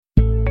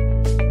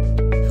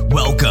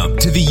Welcome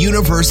to the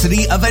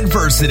University of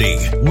Adversity,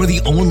 where the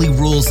only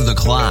rules of the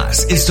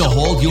class is to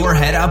hold your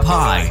head up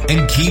high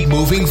and keep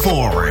moving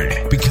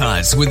forward.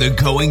 Because when the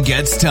going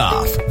gets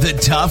tough, the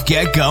tough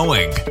get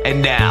going.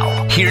 And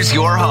now, here's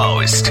your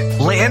host,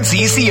 Lance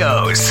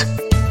Ecios.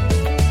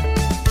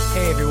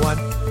 Hey everyone,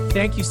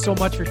 thank you so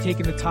much for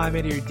taking the time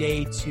out of your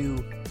day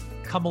to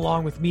come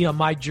along with me on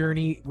my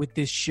journey with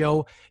this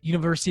show.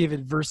 University of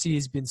Adversity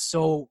has been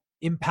so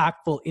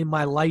impactful in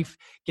my life,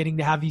 getting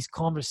to have these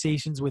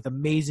conversations with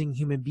amazing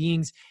human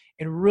beings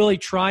and really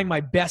trying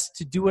my best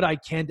to do what I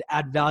can to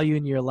add value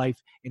in your life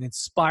and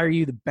inspire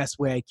you the best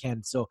way I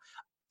can. So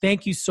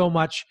thank you so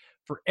much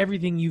for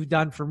everything you've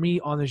done for me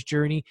on this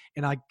journey,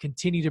 and I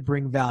continue to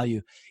bring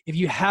value. If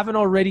you haven't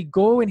already,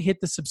 go and hit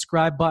the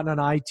subscribe button on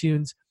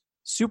iTunes.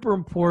 Super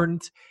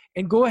important.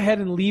 And go ahead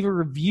and leave a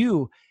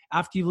review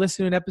after you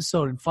listen to an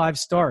episode and 5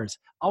 stars.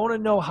 I want to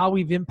know how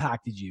we've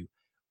impacted you.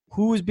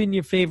 Who has been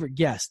your favorite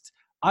guest?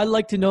 I'd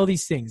like to know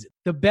these things.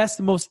 The best,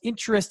 the most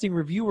interesting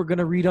review we're going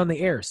to read on the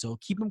air. So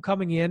keep them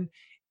coming in,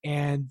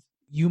 and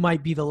you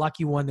might be the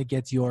lucky one that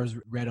gets yours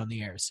read on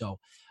the air. So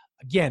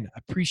again, I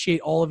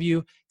appreciate all of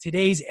you.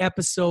 Today's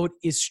episode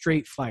is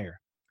straight fire.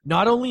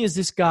 Not only is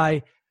this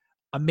guy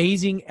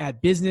amazing at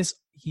business,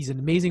 he's an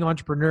amazing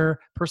entrepreneur,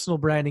 personal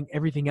branding,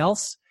 everything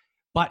else,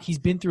 but he's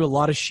been through a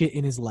lot of shit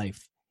in his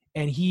life.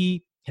 And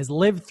he has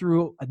lived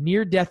through a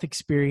near-death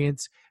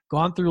experience,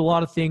 gone through a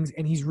lot of things,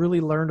 and he's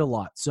really learned a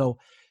lot. So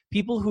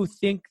people who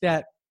think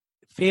that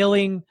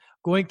failing,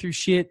 going through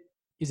shit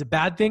is a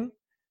bad thing,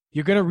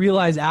 you're going to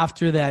realize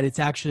after that it's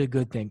actually a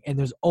good thing. And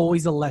there's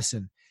always a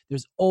lesson.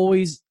 There's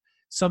always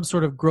some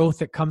sort of growth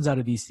that comes out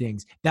of these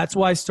things. That's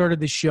why I started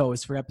this show,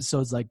 is for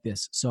episodes like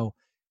this. So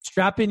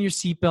strap in your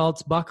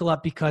seatbelts, buckle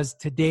up, because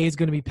today is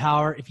going to be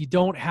power. If you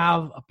don't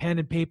have a pen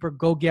and paper,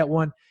 go get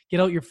one. Get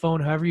out your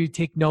phone, however you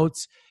take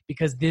notes,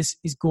 because this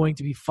is going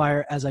to be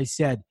fire, as I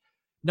said.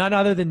 None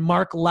other than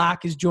Mark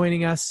Lack is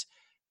joining us.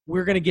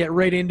 We're going to get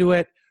right into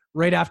it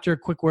right after a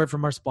quick word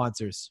from our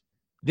sponsors.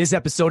 This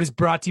episode is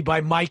brought to you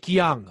by Mike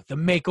Young, the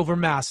Makeover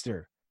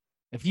Master.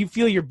 If you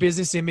feel your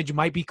business image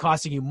might be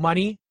costing you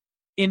money,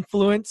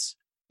 influence,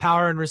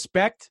 power, and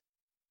respect,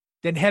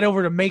 then head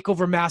over to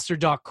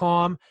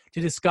makeovermaster.com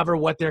to discover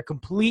what their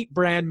complete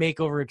brand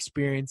makeover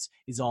experience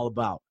is all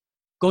about.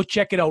 Go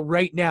check it out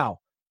right now,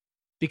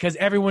 because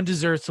everyone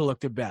deserves to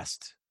look their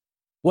best.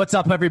 What's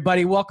up,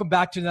 everybody? Welcome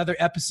back to another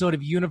episode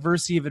of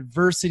University of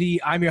Adversity.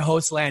 I'm your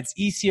host, Lance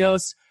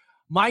Ecios.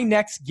 My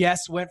next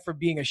guest went from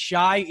being a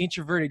shy,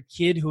 introverted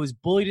kid who was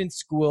bullied in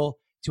school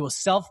to a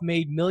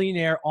self-made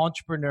millionaire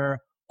entrepreneur,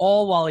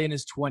 all while in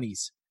his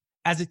 20s.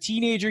 As a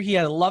teenager, he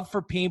had a love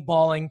for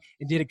paintballing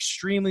and did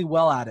extremely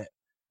well at it.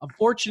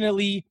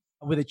 Unfortunately,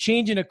 with a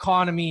change in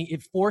economy,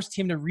 it forced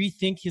him to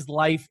rethink his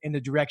life and the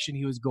direction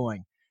he was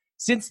going.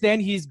 Since then,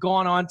 he's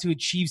gone on to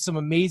achieve some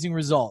amazing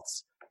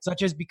results,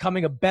 such as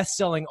becoming a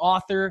best-selling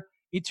author,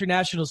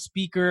 international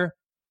speaker,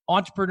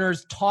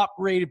 entrepreneur's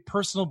top-rated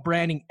personal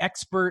branding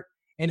expert,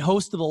 and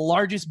host of the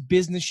largest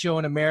business show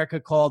in America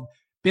called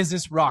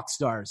Business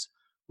Rockstars,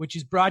 which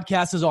is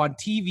broadcasted on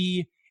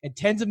TV and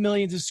tens of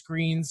millions of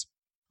screens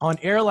on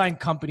airline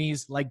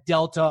companies like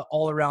Delta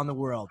all around the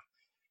world.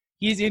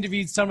 He's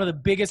interviewed some of the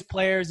biggest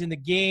players in the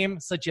game,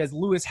 such as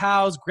Lewis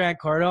Howes, Grant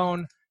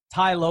Cardone,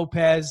 Ty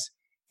Lopez,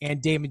 and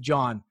Damon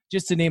John,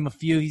 just to name a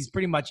few. He's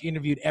pretty much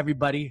interviewed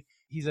everybody.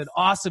 He's an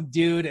awesome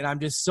dude, and I'm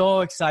just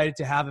so excited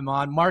to have him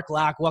on. Mark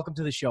Lack, welcome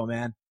to the show,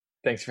 man.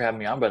 Thanks for having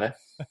me on, brother.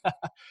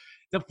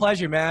 It's a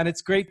pleasure, man.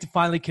 It's great to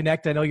finally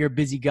connect. I know you're a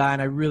busy guy,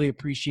 and I really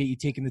appreciate you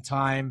taking the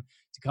time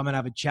to come and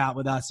have a chat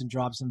with us and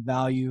drop some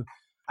value.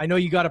 I know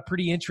you got a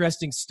pretty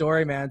interesting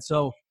story, man.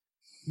 So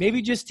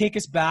maybe just take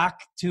us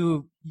back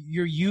to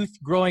your youth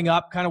growing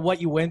up, kind of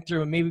what you went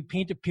through, and maybe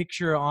paint a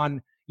picture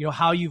on,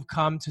 how you've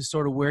come to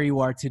sort of where you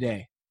are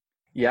today.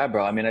 Yeah,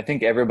 bro. I mean, I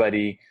think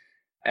everybody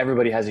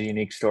has a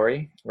unique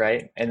story,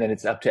 right? And then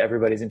it's up to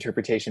everybody's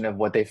interpretation of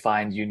what they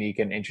find unique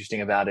and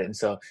interesting about it. And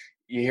so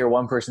you hear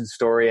one person's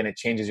story and it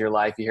changes your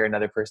life. You hear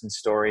another person's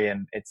story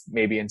and it's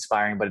maybe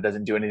inspiring, but it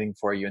doesn't do anything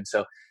for you. And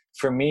so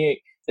for me,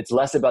 it's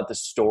less about the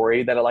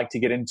story that I like to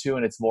get into,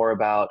 and it's more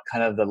about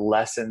kind of the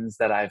lessons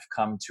that I've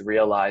come to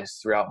realize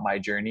throughout my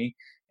journey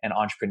and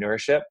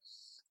entrepreneurship.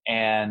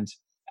 And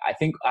I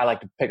think I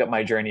like to pick up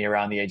my journey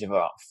around the age of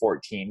about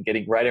 14,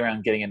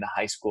 getting into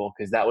high school,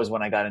 because that was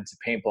when I got into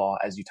paintball,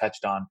 as you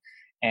touched on.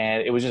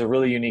 And it was just a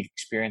really unique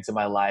experience in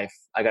my life.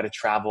 I got to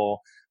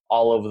travel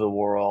all over the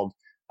world,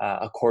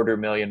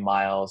 250,000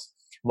 miles.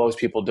 Most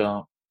people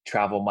don't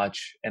travel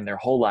much in their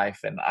whole life,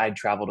 and I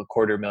traveled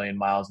 250,000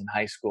 miles in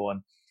high school.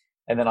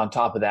 And then on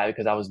top of that,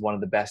 because I was one of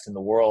the best in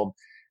the world,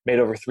 made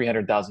over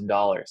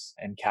 $300,000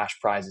 in cash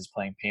prizes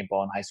playing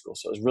paintball in high school.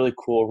 So it was really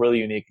cool, really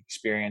unique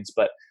experience.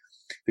 But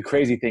the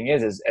crazy thing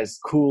is as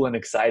cool and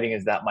exciting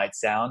as that might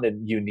sound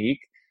and unique,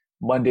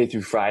 Monday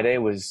through Friday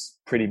was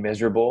pretty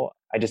miserable.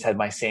 I just had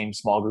my same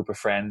small group of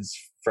friends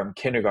from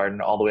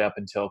kindergarten all the way up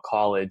until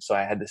college. So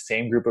I had the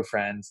same group of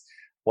friends,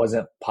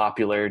 wasn't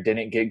popular,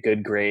 didn't get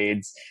good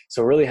grades.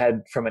 So really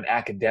had, from an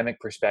academic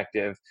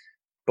perspective,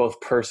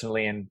 both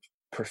personally and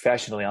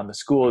professionally on the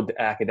school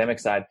academic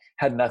side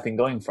had nothing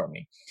going for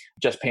me,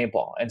 just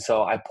paintball. And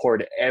so I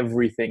poured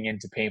everything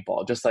into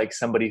paintball, just like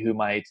somebody who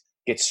might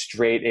get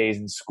straight A's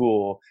in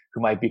school,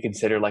 who might be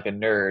considered like a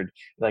nerd,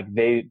 like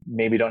they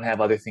maybe don't have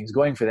other things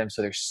going for them.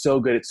 So they're so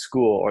good at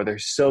school or they're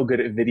so good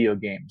at video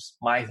games.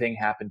 My thing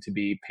happened to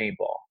be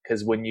paintball,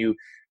 because when you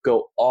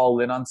go all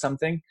in on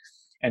something,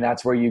 and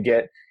that's where you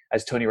get,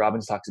 as Tony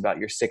Robbins talks about,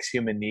 your 6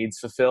 human needs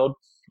fulfilled.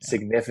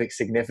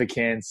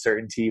 Significance,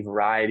 certainty,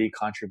 variety,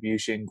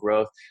 contribution,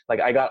 growth. Like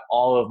I got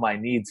all of my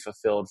needs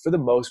fulfilled for the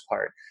most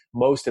part.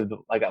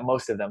 I got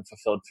most of them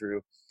fulfilled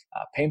through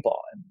paintball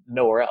and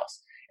nowhere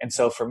else. And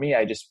so for me,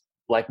 I just,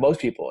 like most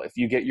people, if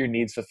you get your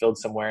needs fulfilled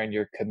somewhere and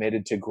you're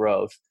committed to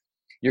growth,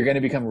 you're going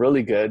to become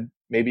really good,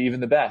 maybe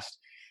even the best.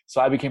 So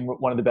I became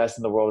one of the best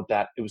in the world at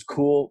that. It was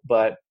cool,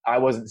 but I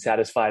wasn't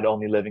satisfied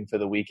only living for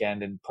the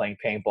weekend and playing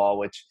paintball,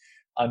 which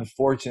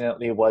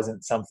unfortunately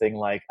wasn't something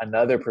like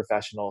another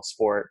professional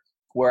sport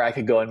where I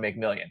could go and make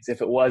millions.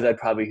 If it was, I'd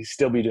probably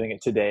still be doing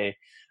it today.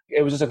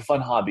 It was just a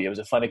fun hobby. It was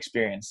a fun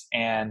experience.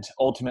 And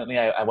ultimately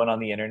I went on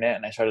the internet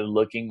and I started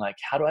looking like,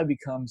 how do I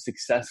become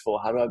successful?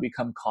 How do I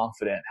become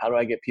confident? How do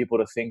I get people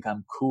to think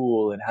I'm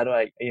cool? And how do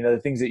I, the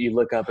things that you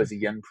look up as a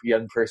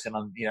young person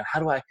on, how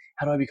do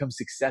I become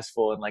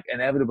successful? And like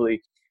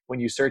inevitably, when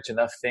you search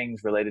enough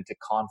things related to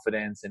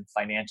confidence and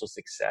financial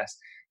success,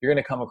 you're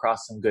going to come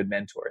across some good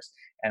mentors.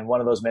 And one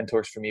of those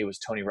mentors for me was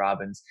Tony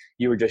Robbins.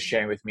 You were just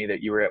sharing with me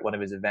that you were at one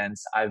of his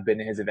events. I've been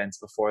to his events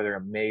before. They're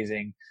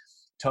amazing.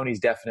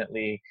 Tony's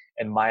definitely,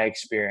 in my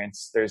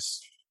experience,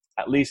 there's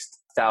at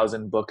least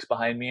 1,000 books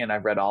behind me and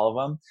I've read all of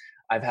them.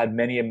 I've had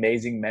many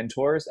amazing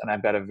mentors and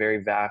I've got a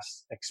very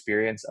vast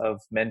experience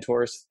of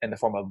mentors in the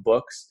form of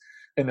books,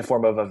 in the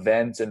form of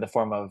events, in the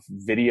form of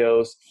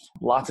videos,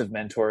 lots of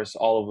mentors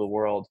all over the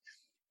world.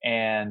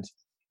 And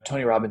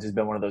Tony Robbins has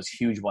been one of those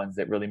huge ones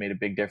that really made a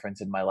big difference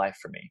in my life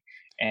for me.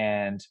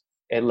 And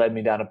it led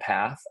me down a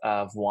path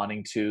of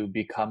wanting to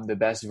become the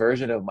best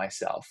version of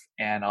myself.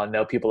 And I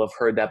know people have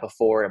heard that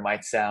before. It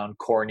might sound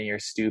corny or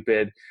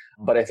stupid,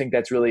 but I think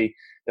that's really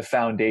the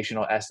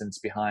foundational essence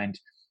behind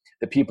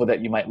the people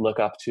that you might look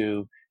up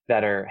to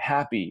that are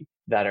happy,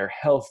 that are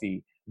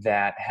healthy,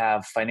 that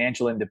have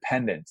financial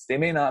independence. They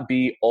may not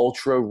be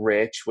ultra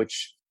rich,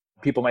 which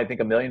people might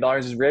think $1 million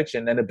is rich,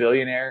 and then a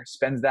billionaire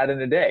spends that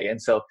in a day.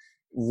 And so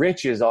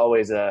rich is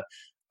always a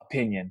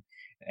opinion.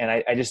 And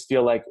I just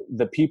feel like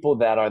the people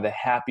that are the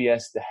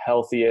happiest, the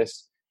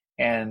healthiest,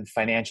 and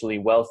financially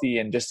wealthy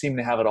and just seem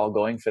to have it all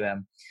going for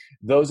them,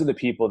 those are the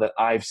people that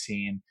I've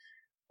seen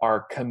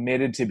are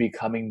committed to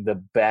becoming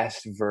the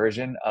best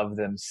version of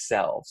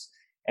themselves.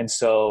 And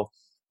so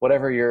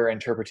whatever your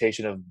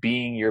interpretation of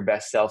being your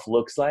best self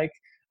looks like,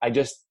 I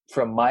just,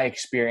 from my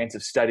experience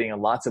of studying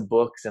lots of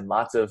books and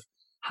lots of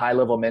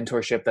high-level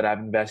mentorship that I've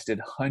invested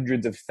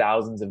hundreds of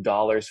thousands of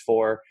dollars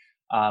for,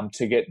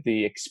 to get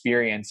the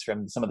experience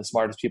from some of the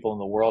smartest people in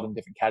the world in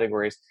different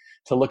categories,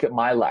 to look at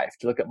my life,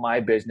 to look at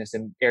my business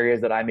in areas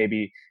that I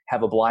maybe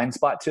have a blind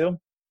spot to,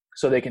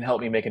 so they can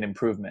help me make an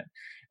improvement.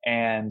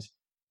 And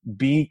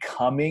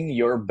becoming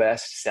your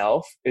best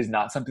self is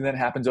not something that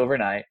happens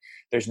overnight.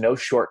 There's no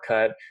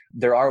shortcut.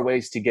 There are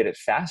ways to get it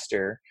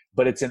faster,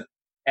 but it's an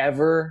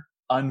ever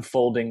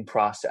unfolding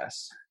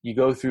process. You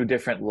go through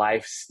different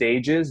life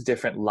stages,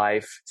 different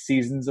life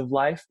seasons of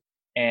life.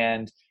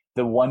 And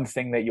the one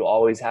thing that you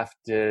always have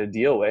to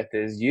deal with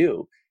is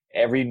you.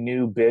 Every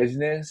new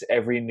business,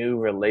 every new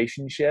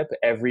relationship,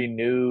 every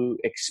new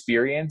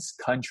experience,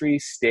 country,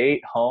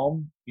 state,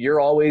 home, you're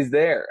always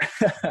there.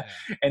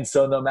 And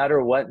so no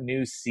matter what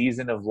new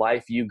season of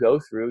life you go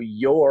through,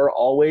 you're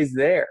always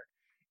there.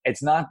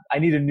 It's not, I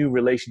need a new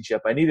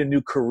relationship, I need a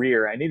new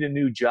career, I need a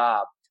new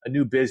job, a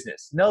new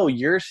business. No,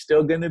 you're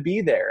still going to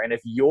be there. And if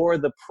you're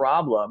the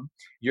problem,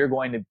 you're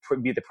going to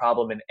be the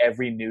problem in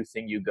every new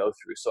thing you go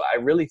through. So I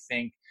really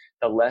think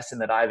the lesson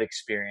that I've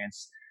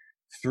experienced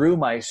through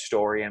my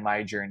story and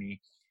my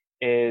journey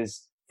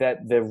is that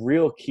the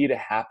real key to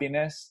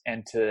happiness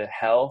and to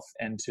health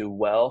and to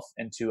wealth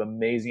and to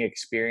amazing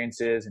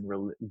experiences and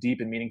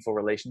deep and meaningful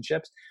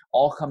relationships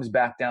all comes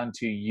back down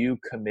to you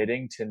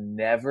committing to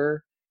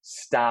never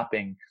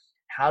stopping.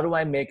 How do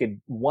I make a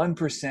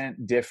 1%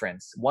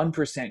 difference,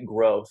 1%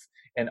 growth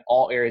in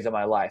all areas of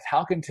my life?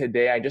 How can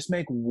today I just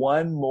make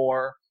one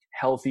more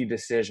healthy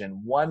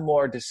decision, one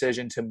more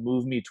decision to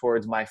move me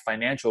towards my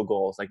financial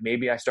goals? Like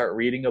maybe I start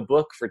reading a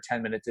book for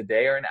 10 minutes a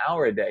day or an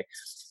hour a day.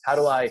 How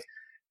do I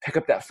pick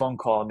up that phone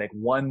call and make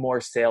one more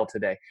sale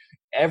today?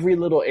 Every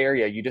little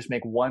area, you just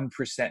make 1%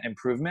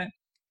 improvement.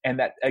 And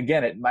that,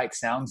 again, it might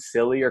sound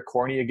silly or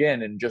corny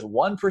again, and just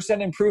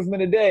 1%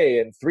 improvement a day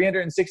in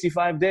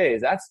 365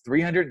 days, that's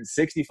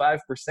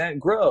 365%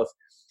 growth.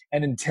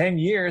 And in 10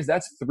 years,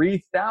 that's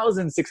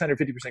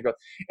 3,650% growth.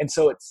 And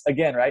so it's,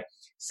 again, right,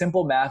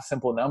 simple math,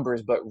 simple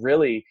numbers, but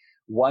really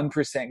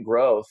 1%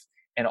 growth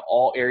in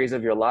all areas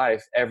of your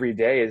life every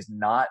day is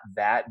not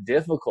that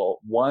difficult.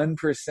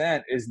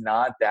 1% is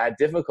not that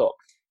difficult.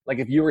 Like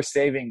if you were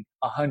saving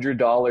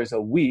 $100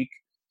 a week,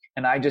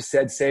 and I just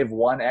said save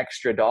 $1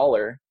 extra,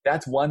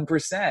 that's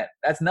 1%.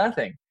 That's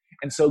nothing.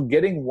 And so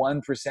getting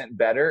 1%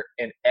 better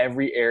in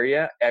every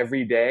area,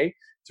 every day,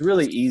 it's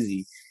really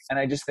easy. And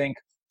I just think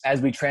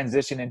as we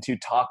transition into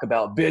talk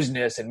about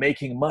business and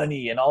making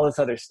money and all this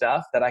other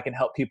stuff that I can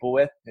help people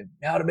with and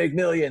how to make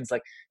millions,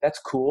 like that's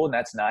cool and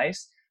that's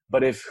nice.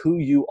 But if who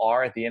you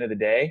are at the end of the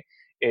day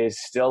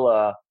is still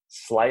a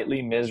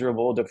slightly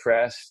miserable,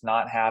 depressed,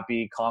 not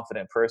happy,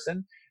 confident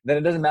person, then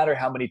it doesn't matter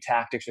how many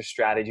tactics or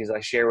strategies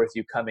I share with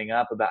you coming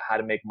up about how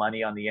to make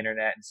money on the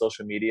internet and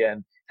social media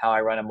and how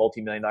I run a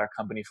multi-million-dollar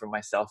company from my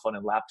cell phone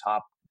and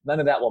laptop. None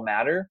of that will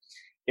matter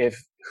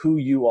if who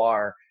you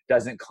are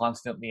doesn't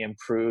constantly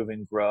improve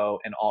and grow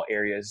in all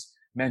areas,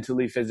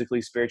 mentally,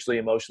 physically, spiritually,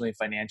 emotionally,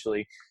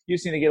 financially. You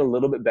just need to get a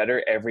little bit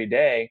better every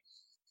day.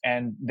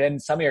 And then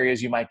some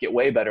areas you might get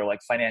way better, like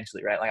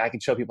financially, right? Like I can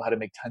show people how to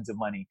make tons of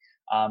money.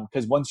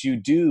 Because once you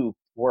do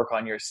work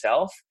on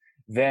yourself,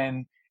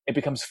 then it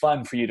becomes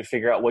fun for you to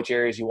figure out which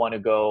areas you want to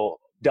go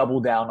double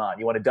down on.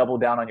 You want to double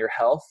down on your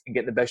health and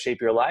get in the best shape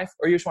of your life,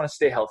 or you just want to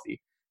stay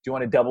healthy? Do you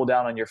want to double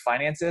down on your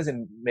finances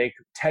and make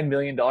 $10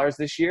 million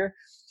this year?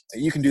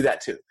 You can do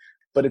that too.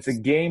 But it's a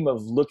game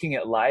of looking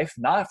at life,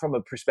 not from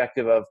a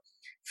perspective of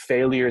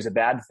failure is a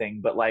bad thing,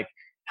 but like,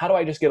 how do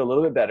I just get a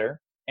little bit better?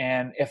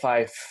 And if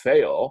I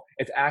fail,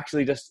 it's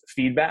actually just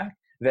feedback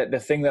that the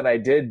thing that I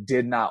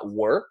did not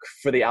work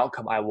for the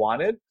outcome I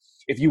wanted.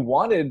 If you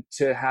wanted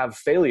to have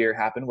failure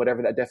happen,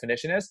 whatever that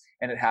definition is,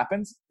 and it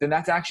happens, then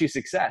that's actually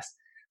success.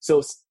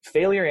 So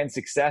failure and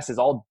success is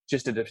all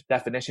just a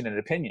definition and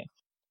opinion.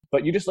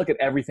 But you just look at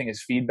everything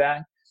as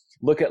feedback.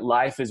 Look at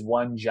life as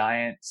one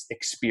giant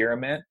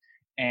experiment.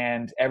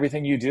 And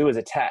everything you do is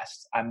a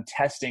test. I'm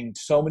testing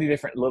so many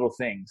different little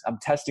things. I'm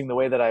testing the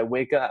way that I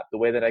wake up, the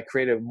way that I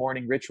create a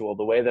morning ritual,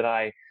 the way that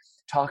I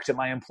talk to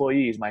my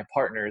employees, my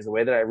partners, the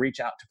way that I reach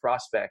out to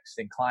prospects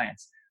and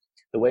clients,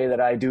 the way that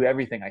I do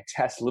everything. I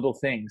test little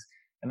things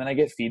and then I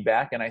get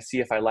feedback and I see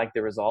if I like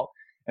the result.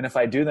 And if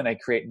I do, then I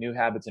create new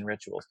habits and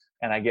rituals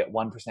and I get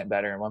 1%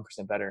 better and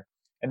 1% better.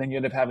 And then you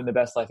end up having the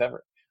best life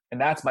ever. And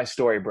that's my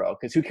story, bro.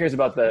 Because who cares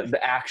about the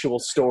actual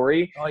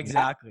story? Oh,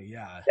 exactly.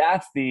 Yeah.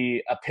 That's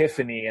the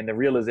epiphany and the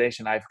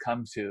realization I've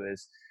come to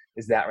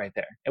is that right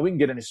there. And we can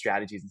get into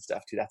strategies and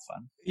stuff too. That's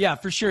fun. Yeah,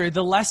 for sure.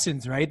 The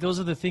lessons, right? Those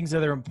are the things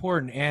that are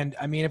important. And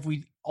I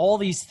mean, all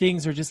these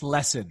things are just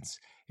lessons.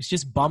 It's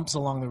just bumps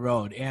along the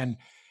road. And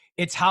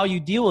it's how you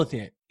deal with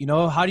it. You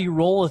know, how do you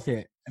roll with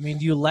it? I mean,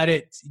 do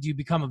you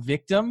become a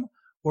victim,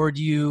 or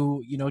do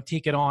you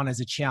take it on as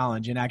a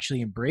challenge and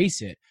actually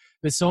embrace it?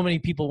 But so many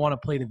people want to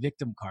play the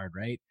victim card,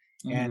 right?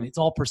 Mm-hmm. And it's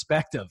all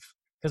perspective,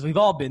 because we've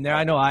all been there.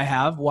 I know I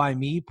have. Why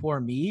me? Poor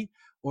me.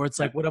 Or it's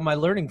like, what am I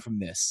learning from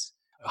this?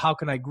 How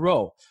can I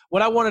grow?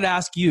 What I wanted to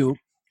ask you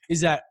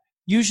is that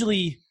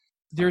usually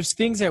there's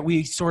things that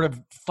we sort of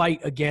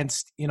fight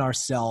against in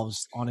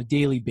ourselves on a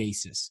daily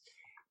basis.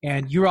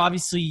 And you're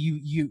obviously,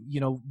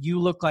 you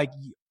look like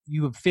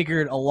you have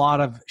figured a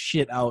lot of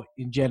shit out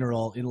in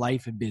general in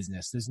life and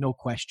business. There's no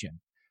question.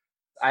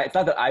 It's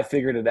not that I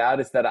figured it out.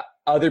 It's that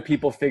other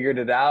people figured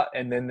it out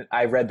and then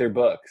I read their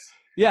books.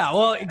 Yeah,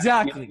 well,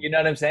 exactly. You know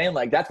what I'm saying?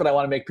 Like, that's what I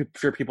want to make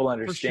sure people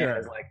understand.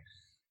 Is like,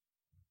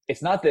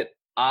 it's not that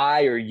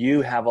I or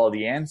you have all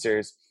the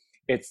answers.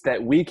 It's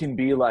that we can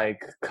be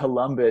like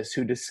Columbus,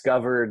 who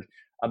discovered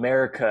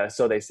America,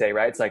 so they say,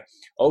 right? It's like,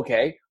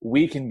 okay,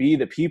 we can be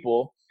the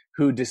people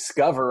who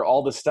discover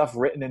all the stuff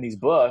written in these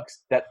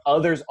books that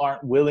others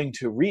aren't willing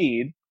to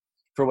read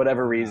for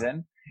whatever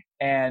reason.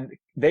 And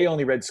they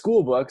only read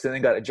school books and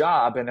then got a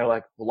job, and they're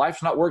like, well,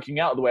 life's not working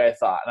out the way I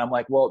thought. And I'm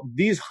like, well,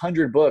 these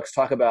 100 books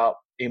talk about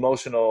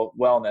emotional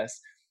wellness.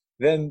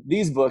 Then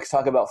these books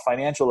talk about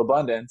financial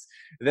abundance.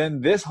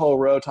 Then this whole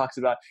row talks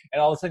about,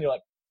 and all of a sudden you're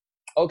like,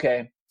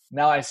 okay,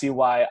 now I see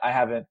why I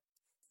haven't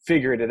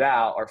figured it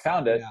out or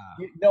found it.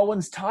 Yeah. No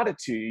one's taught it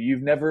to you.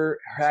 You've never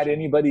had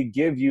anybody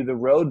give you the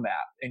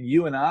roadmap. And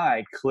you and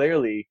I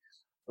clearly,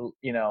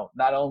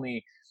 not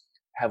only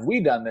have we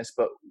done this,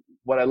 but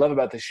what I love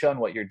about the show and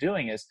what you're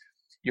doing is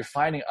you're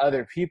finding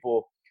other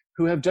people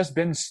who have just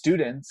been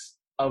students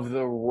of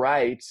the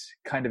right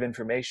kind of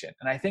information.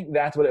 And I think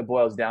that's what it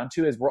boils down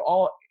to, is we're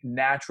all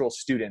natural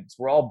students.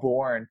 We're all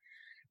born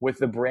with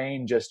the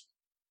brain just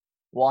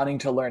wanting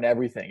to learn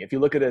everything. If you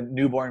look at a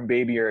newborn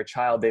baby or a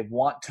child, they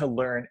want to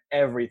learn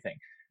everything.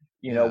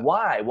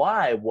 Why,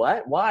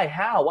 what, why,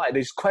 how, why?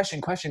 They just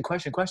question.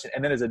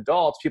 And then as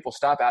adults, people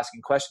stop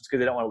asking questions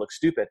because they don't want to look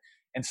stupid.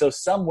 And so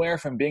somewhere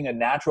from being a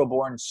natural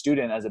born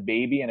student as a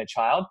baby and a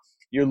child,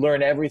 you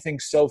learn everything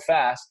so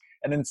fast.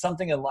 And then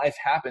something in life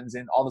happens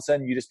and all of a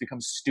sudden you just become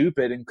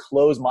stupid and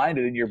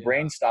closed-minded, and your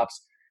brain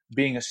stops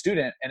being a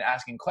student and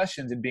asking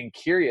questions and being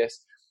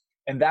curious.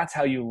 And that's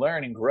how you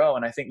learn and grow.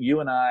 And I think you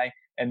and I,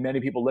 and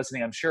many people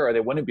listening, I'm sure, they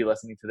wouldn't be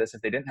listening to this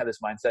if they didn't have this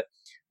mindset.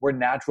 We're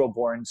natural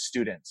born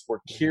students. We're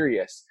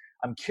curious.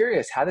 I'm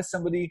curious, how does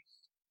somebody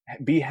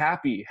be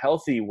happy,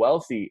 healthy,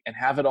 wealthy, and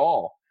have it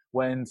all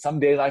when some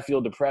days I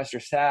feel depressed or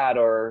sad,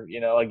 or,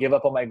 I give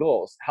up on my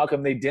goals? How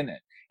come they didn't?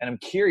 And I'm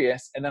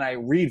curious. And then I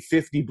read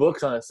 50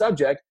 books on a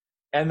subject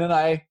and then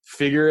I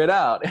figure it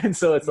out. And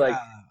so it's like,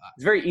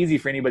 it's very easy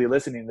for anybody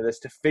listening to this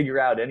to figure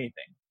out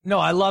anything. No,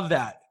 I love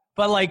that.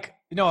 But like,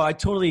 no, I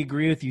totally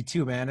agree with you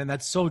too, man. And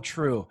that's so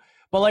true.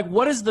 But like,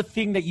 what is the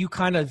thing that you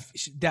kind of,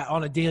 that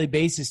on a daily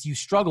basis you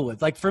struggle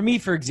with? Like for me,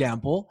 for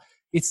example,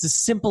 it's the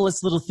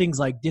simplest little things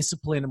like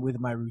discipline with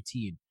my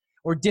routine,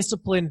 or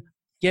discipline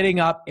getting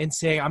up and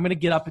saying, I'm going to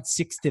get up at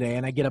 6 today.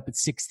 And I get up at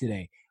 6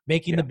 today,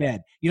 making the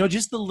bed,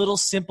 just the little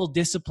simple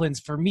disciplines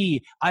for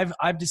me.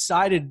 I've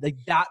decided like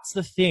that's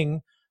the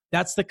thing.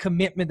 That's the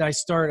commitment I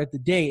start at the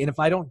day. And if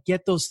I don't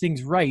get those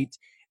things right,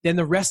 then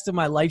the rest of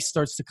my life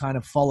starts to kind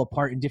of fall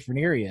apart in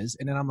different areas.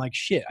 And then I'm like,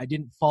 shit, I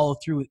didn't follow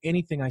through with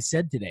anything I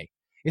said today.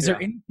 Is there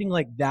anything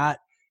like that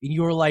in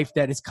your life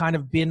that has kind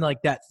of been like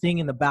that thing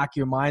in the back of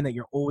your mind that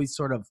you're always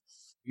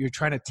you're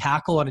trying to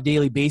tackle on a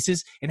daily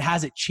basis? And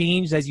has it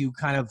changed as you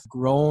kind of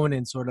grown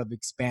and sort of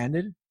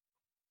expanded?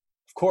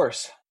 Of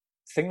course.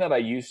 The thing that I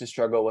used to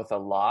struggle with a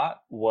lot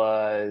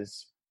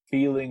was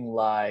feeling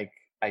like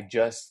I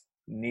just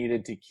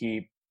needed to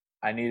keep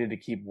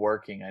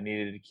working. I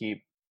needed to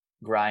keep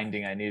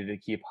grinding. I needed to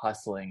keep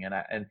hustling.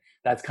 And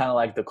that's kind of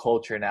like the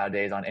culture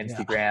nowadays on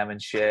Instagram and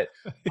shit.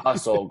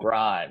 Hustle,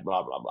 grind,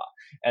 blah, blah, blah.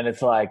 And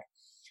it's like,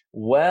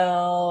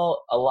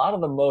 well, a lot of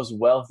the most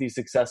wealthy,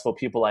 successful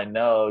people I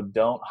know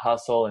don't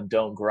hustle and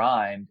don't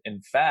grind.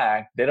 In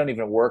fact, they don't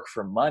even work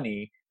for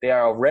money. They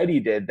already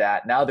did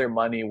that. Now their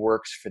money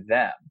works for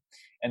them.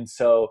 And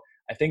so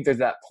I think there's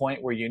that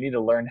point where you need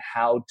to learn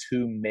how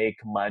to make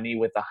money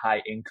with a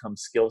high income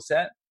skill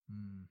set.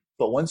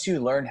 But once you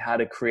learn how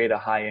to create a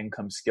high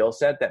income skill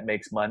set that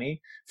makes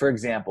money, for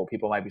example,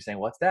 people might be saying,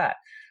 what's that?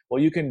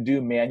 Well, you can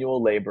do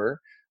manual labor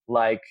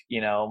like,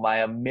 my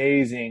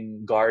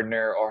amazing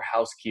gardener or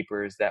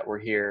housekeepers that were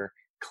here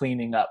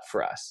cleaning up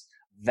for us.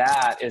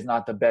 That is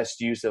not the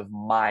best use of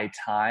my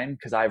time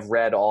because I've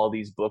read all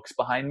these books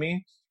behind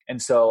me.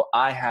 And so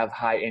I have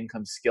high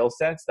income skill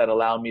sets that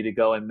allow me to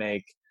go and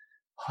make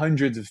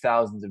hundreds of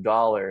thousands of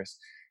dollars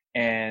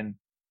in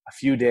a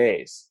few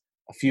days,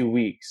 a few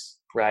weeks,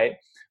 right?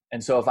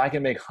 And so if I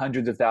can make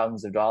hundreds of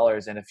thousands of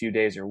dollars in a few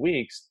days or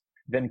weeks,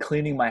 then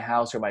cleaning my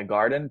house or my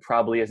garden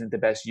probably isn't the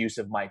best use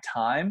of my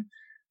time.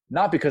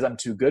 Not because I'm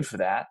too good for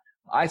that.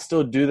 I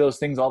still do those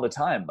things all the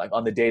time, like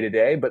on the day to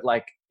day, but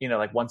like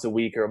once a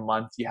week or a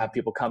month, you have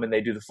people come and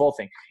they do the full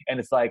thing. And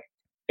it's like,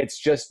 it's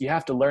just, you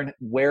have to learn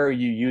where are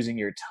you using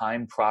your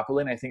time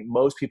properly. And I think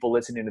most people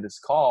listening to this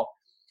call,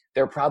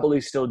 they're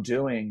probably still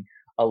doing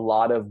a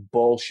lot of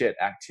bullshit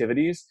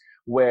activities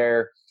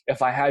where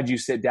if I had you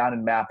sit down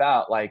and map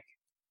out like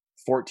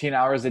 14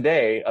 hours a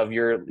day of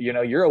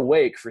you're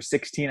awake for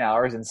 16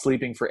 hours and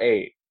sleeping for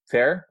 8.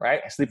 Fair,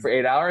 right? I sleep for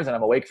 8 hours and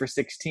I'm awake for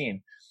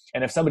 16.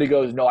 And if somebody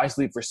goes, no, I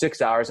sleep for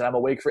 6 hours and I'm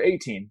awake for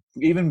 18,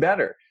 even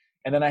better.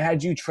 And then I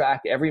had you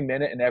track every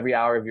minute and every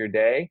hour of your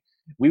day,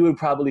 we would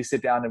probably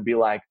sit down and be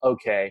like,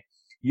 okay,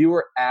 you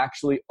are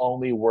actually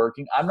only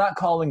working. I'm not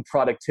calling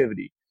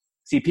productivity.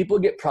 See, people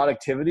get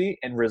productivity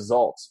and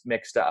results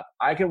mixed up.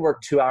 I could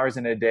work 2 hours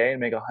in a day and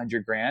make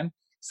 $100,000.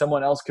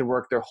 Someone else could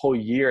work their whole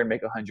year and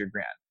make $100,000.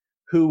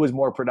 Who was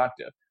more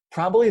productive?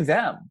 Probably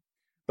them.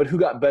 But who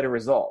got better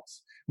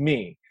results?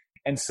 Me.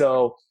 And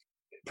so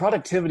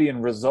productivity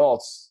and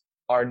results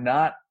are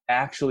not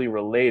actually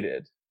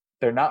related.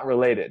 They're not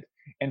related.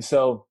 And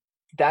so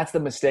that's the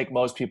mistake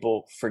most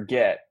people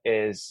forget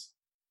is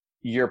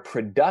you're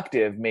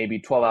productive maybe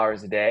 12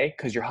 hours a day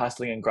because you're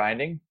hustling and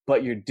grinding,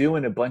 but you're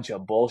doing a bunch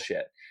of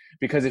bullshit.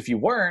 Because if you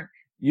weren't,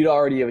 you'd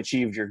already have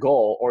achieved your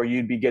goal or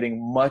you'd be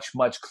getting much,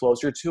 much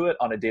closer to it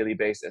on a daily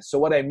basis. So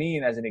what I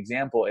mean as an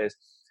example is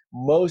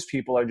most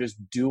people are just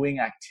doing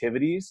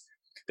activities.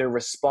 They're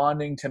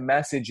responding to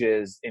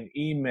messages and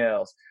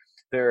emails.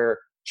 They're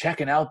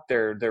checking out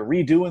they're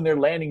redoing their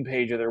landing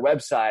page or their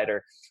website,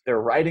 or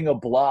they're writing a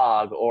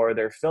blog, or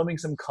they're filming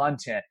some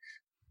content.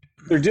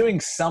 They're doing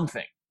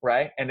something,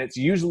 right? And it's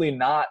usually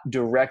not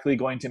directly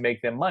going to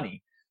make them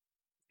money.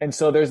 And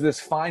so there's this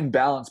fine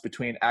balance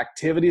between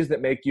activities that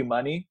make you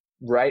money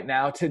right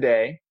now,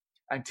 today,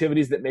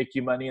 activities that make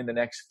you money in the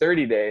next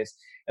 30 days,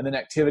 and then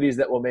activities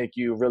that will make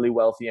you really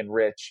wealthy and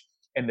rich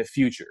in the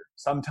future,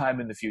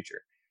 sometime in the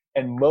future.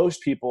 And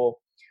most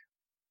people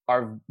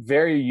are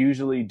very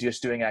usually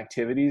just doing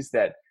activities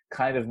that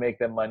kind of make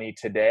them money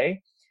today,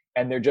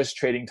 and they're just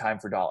trading time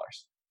for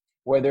dollars,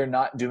 where they're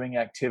not doing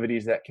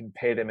activities that can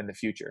pay them in the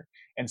future.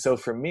 And so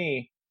for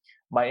me,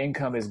 my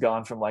income has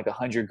gone from like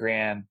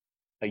 $100,000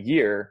 a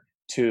year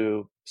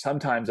to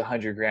sometimes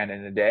 $100,000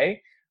 in a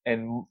day,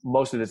 and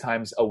most of the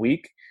times a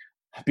week,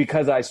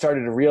 because I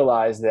started to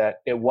realize that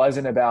it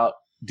wasn't about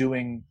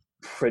doing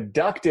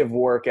productive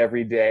work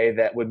every day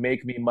that would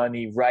make me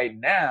money right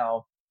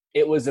now.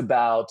 It was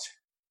about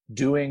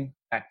doing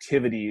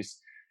activities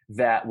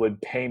that would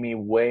pay me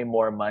way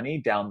more money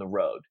down the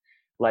road,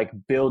 like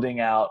building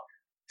out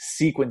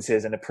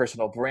sequences and a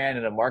personal brand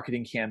and a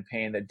marketing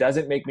campaign that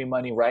doesn't make me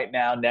money right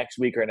now, next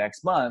week or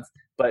next month,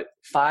 but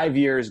 5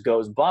 years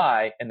goes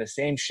by and the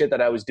same shit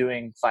that I was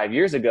doing 5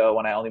 years ago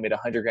when I only made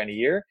 $100,000 a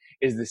year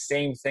is the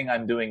same thing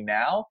I'm doing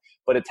now,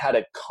 but it's had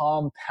a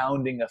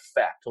compounding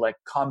effect, like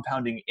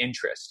compounding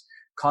interest.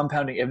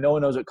 Compounding, if no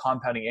one knows what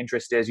compounding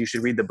interest is, you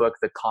should read the book,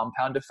 The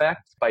Compound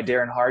Effect by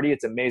Darren Hardy.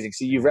 It's amazing.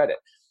 See, you've read it.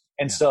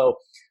 And so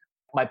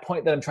my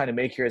point that I'm trying to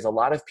make here is a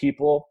lot of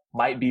people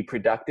might be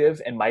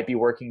productive and might be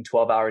working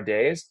 12-hour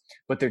days,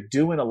 but they're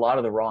doing a lot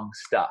of the wrong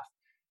stuff.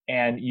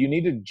 And you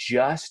need to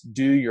just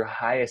do your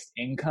highest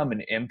income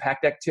and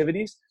impact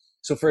activities.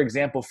 So for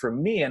example, for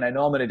me, and I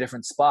know I'm in a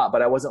different spot,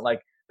 but I wasn't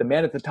like the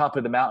man at the top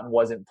of the mountain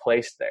wasn't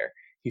placed there.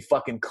 He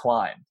fucking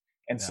climbed.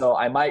 And so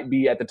I might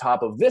be at the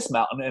top of this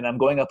mountain and I'm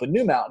going up a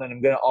new mountain and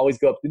I'm going to always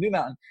go up the new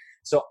mountain.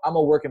 So I'm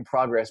a work in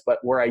progress, but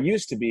where I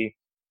used to be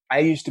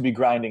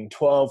grinding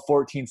 12,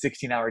 14,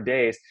 16-hour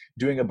days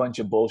doing a bunch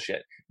of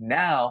bullshit.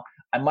 Now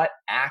I might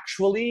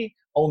actually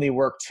only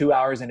work 2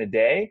 hours in a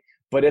day,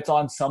 but it's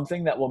on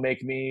something that will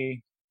make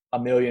me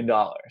 $1 million,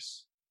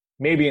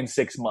 maybe in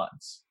 6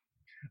 months.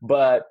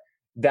 But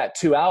that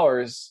 2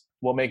 hours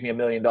will make me $1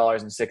 million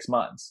in 6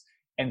 months.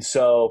 And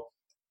so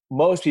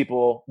most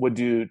people would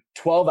do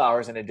 12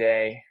 hours in a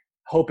day,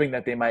 hoping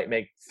that they might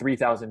make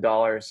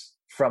 $3,000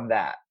 from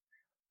that.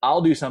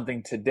 I'll do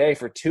something today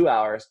for 2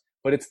 hours,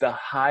 but it's the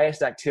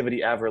highest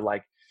activity ever,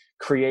 like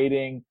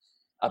creating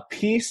a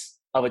piece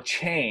of a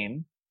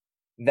chain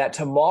that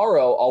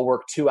tomorrow I'll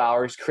work 2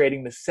 hours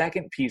creating the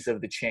second piece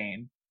of the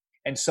chain,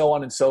 and so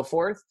on and so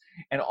forth.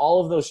 And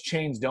all of those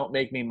chains don't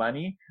make me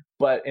money,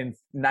 but in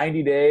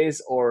 90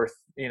 days or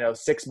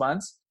 6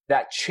 months,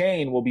 that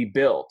chain will be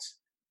built.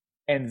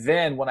 And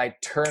then when I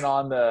turn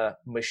on the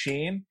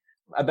machine,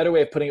 a better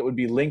way of putting it would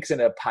be links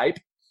in a pipe.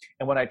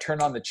 And when I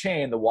turn on the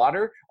chain, the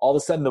water, all of a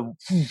sudden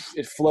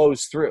it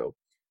flows through.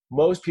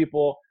 Most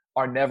people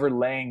are never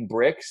laying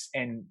bricks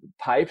and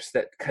pipes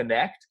that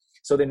connect.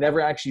 So they never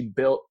actually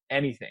built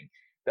anything.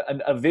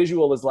 A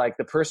visual is like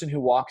the person who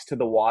walks to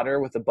the water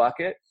with a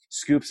bucket,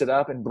 scoops it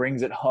up and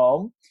brings it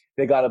home.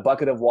 They got a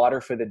bucket of water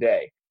for the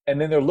day.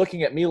 And then they're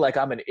looking at me like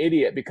I'm an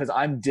idiot because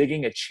I'm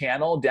digging a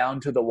channel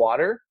down to the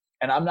water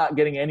and I'm not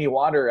getting any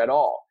water at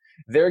all.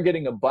 They're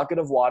getting a bucket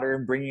of water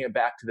and bringing it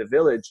back to the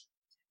village.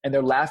 And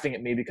they're laughing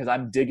at me because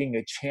I'm digging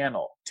a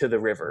channel to the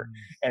river.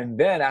 And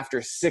then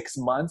after 6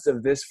 months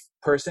of this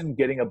person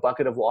getting a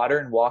bucket of water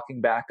and walking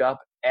back up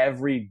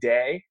every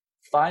day,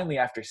 finally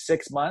after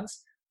 6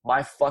 months,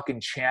 my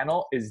fucking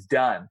channel is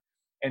done.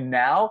 And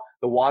now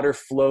the water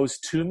flows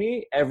to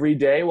me every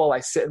day while I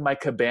sit in my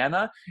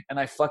cabana and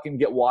I fucking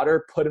get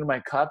water put in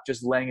my cup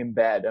just laying in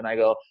bed. And I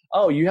go,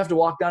 oh, you have to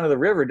walk down to the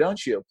river,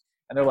 don't you?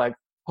 And they're like,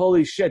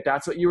 holy shit,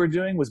 that's what you were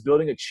doing, was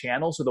building a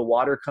channel so the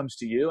water comes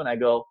to you? And I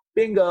go,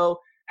 bingo.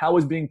 How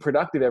was being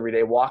productive every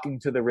day, walking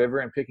to the river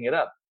and picking it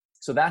up?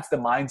 So that's the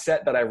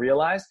mindset that I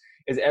realized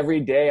is every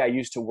day I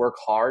used to work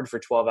hard for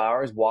 12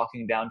 hours,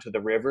 walking down to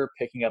the river,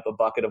 picking up a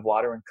bucket of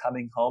water and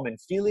coming home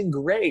and feeling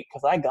great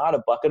because I got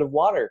a bucket of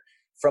water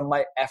from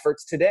my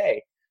efforts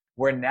today.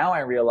 Where now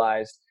I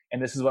realized,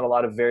 and this is what a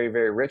lot of very,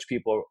 very rich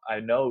people I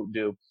know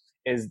do,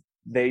 is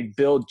they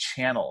build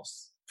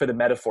channels for the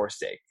metaphor's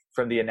sake.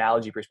 From the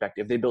analogy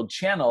perspective, they build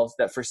channels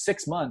that for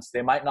 6 months,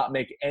 they might not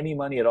make any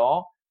money at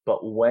all. But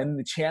when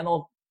the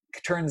channel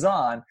turns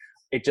on,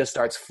 it just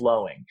starts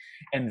flowing.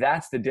 And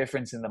that's the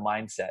difference in the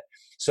mindset.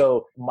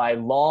 So my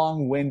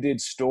long-winded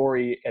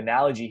story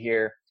analogy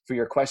here for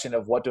your question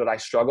of what did I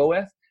struggle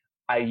with?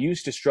 I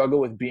used to struggle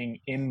with being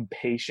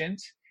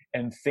impatient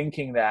and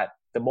thinking that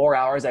the more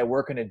hours I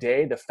work in a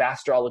day, the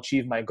faster I'll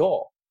achieve my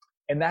goal.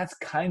 And that's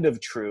kind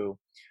of true.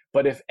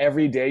 But if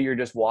every day you're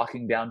just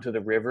walking down to the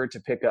river to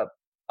pick up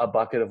a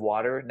bucket of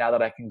water, now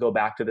that I can go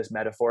back to this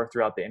metaphor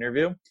throughout the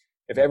interview,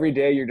 if every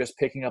day you're just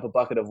picking up a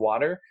bucket of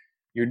water,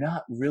 you're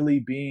not really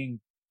being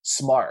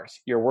smart.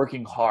 You're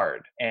working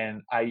hard.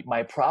 And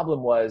my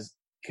problem was,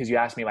 because you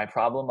asked me my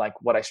problem, like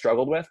what I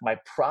struggled with. My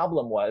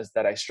problem was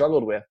that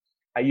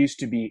I used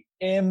to be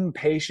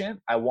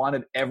impatient. I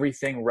wanted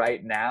everything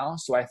right now.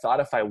 So I thought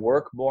if I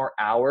work more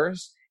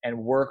hours and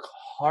work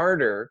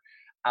harder,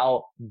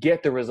 I'll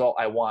get the result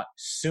I want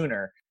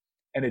sooner.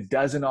 And it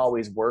doesn't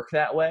always work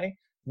that way.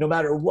 No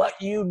matter what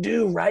you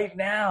do right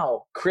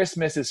now,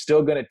 Christmas is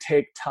still going to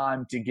take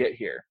time to get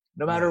here.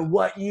 No matter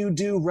what you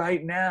do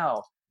right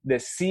now, the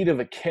seed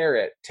of a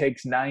carrot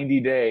takes 90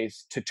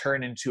 days to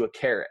turn into a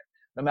carrot.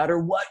 No matter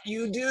what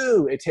you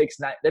do, it takes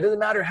that doesn't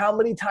matter how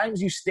many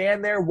times you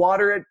stand there,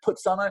 water it, put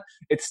sun on it,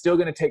 it's still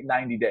going to take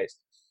 90 days.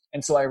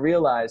 And so I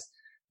realized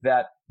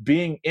that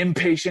being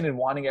impatient and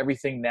wanting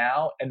everything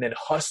now and then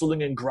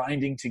hustling and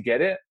grinding to get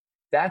it,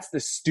 that's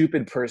the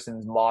stupid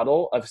person's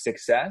model of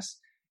success.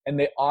 And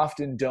they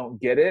often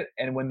don't get it.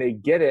 And when they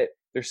get it,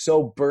 they're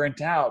so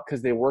burnt out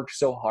because they worked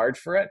so hard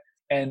for it.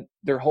 And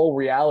their whole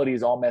reality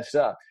is all messed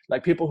up.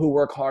 Like people who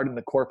work hard in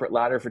the corporate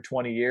ladder for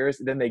 20 years,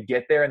 then they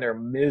get there and they're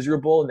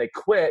miserable and they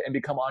quit and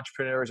become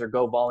entrepreneurs or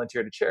go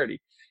volunteer to charity.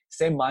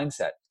 Same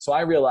mindset. So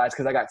I realized,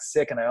 because I got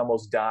sick and I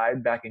almost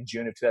died back in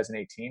June of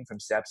 2018 from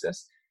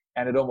sepsis,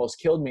 and it almost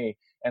killed me.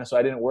 And so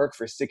I didn't work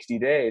for 60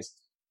 days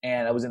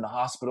and I was in the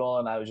hospital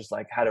and I was just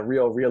like, had a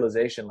real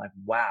realization, like,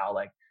 wow,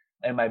 like,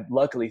 and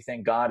luckily,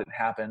 thank God it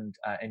happened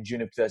in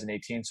June of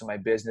 2018. So my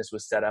business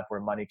was set up where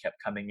money kept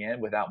coming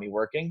in without me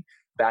working.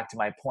 Back to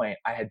my point,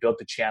 I had built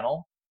the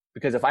channel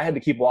because if I had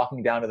to keep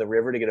walking down to the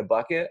river to get a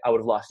bucket, I would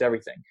have lost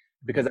everything.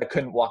 because I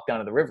couldn't walk down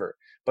to the river.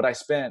 But I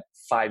spent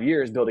 5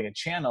 years building a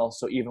channel.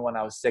 So even when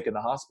I was sick in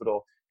the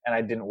hospital and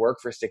I didn't work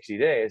for 60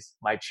 days,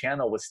 my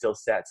channel was still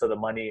set. So the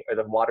money or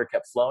the water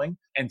kept flowing.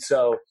 And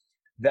so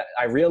that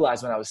I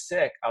realized when I was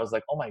sick, I was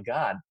like, oh my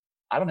God,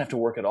 I don't have to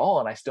work at all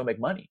and I still make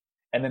money.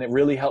 And then it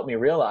really helped me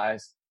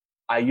realize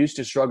I used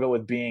to struggle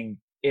with being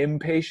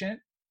impatient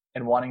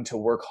and wanting to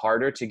work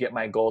harder to get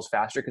my goals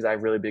faster because I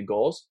have really big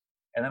goals.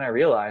 And then I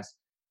realized,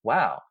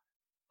 wow,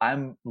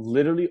 I'm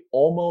literally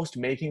almost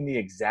making the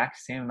exact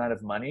same amount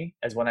of money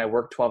as when I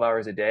work 12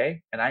 hours a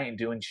day and I ain't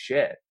doing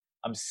shit.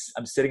 I'm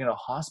sitting in a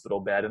hospital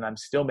bed and I'm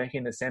still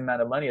making the same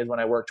amount of money as when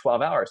I work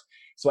 12 hours.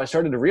 So I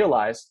started to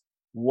realize,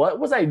 what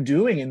was I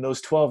doing in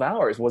those 12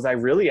 hours? Was I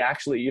really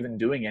actually even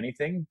doing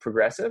anything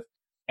progressive?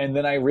 And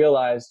then I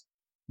realized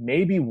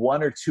maybe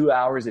 1 or 2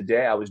 hours a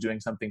day I was doing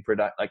something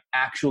productive, like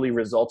actually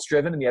results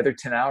driven. And the other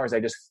 10 hours I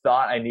just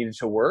thought I needed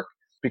to work.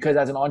 Because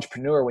as an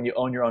entrepreneur, when you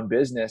own your own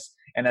business,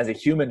 and as a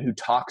human who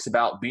talks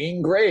about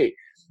being great,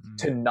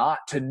 to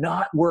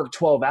not work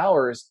 12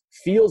 hours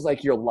feels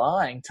like you're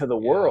lying to the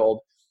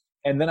world.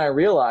 And then I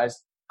realized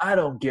I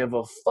don't give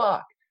a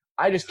fuck.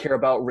 I just care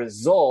about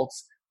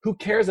results. Who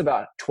cares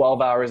about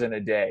 12 hours in a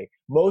day?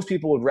 Most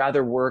people would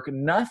rather work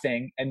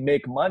nothing and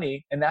make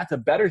money. And that's a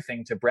better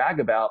thing to brag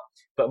about.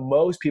 But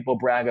most people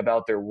brag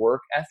about their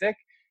work ethic.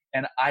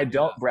 And I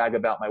don't brag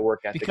about my work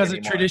ethic because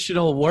anymore. of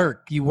traditional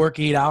work. You work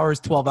 8 hours,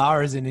 12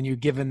 hours, and then you're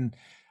given,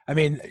 I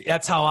mean,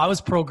 that's how I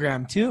was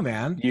programmed too,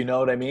 man. You know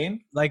what I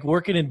mean? Like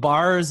working in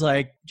bars,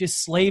 like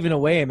just slaving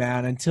away,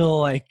 man, until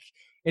like,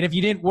 and if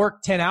you didn't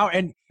work 10 hours,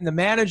 and the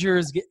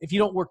managers, if you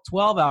don't work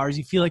 12 hours,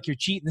 you feel like you're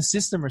cheating the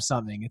system or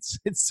something.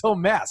 It's so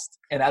messed.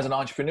 And as an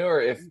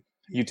entrepreneur, if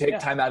you take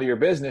time out of your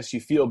business,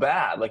 you feel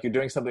bad, like you're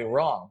doing something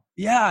wrong.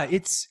 Yeah,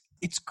 it's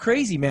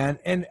crazy, man.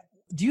 And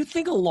do you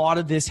think a lot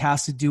of this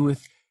has to do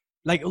with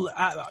like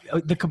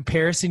the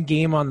comparison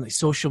game on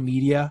social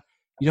media?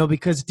 You know,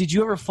 because did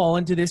you ever fall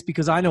into this?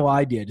 Because I know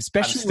I did,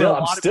 especially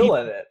I'm still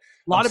in it.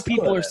 A lot of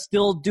people are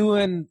still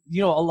doing,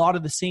 you know, a lot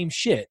of the same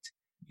shit.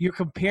 You're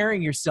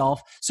comparing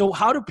yourself. So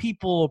how do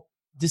people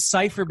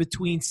decipher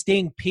between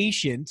staying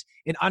patient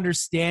and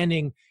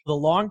understanding the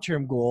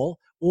long-term goal,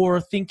 or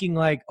thinking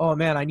like, oh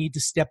man, I need to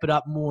step it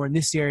up more in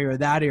this area or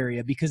that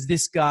area because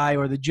this guy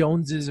or the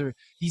Joneses or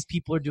these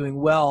people are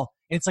doing well?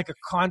 And it's like a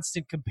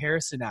constant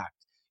comparison act.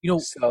 You know,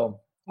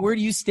 so where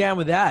do you stand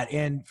with that?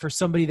 And for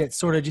somebody that's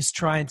sort of just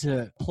trying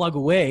to plug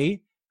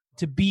away,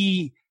 to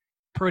be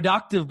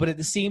productive, but at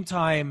the same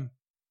time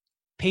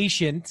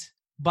patient,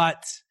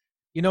 but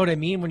you know what I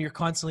mean? When you're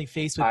constantly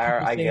faced with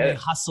people saying they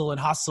hustle and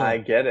hustle. I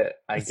get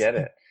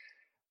it.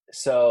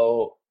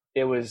 So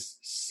it was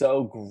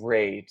so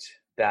great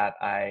that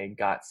I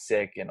got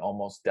sick and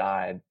almost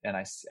died. And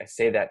I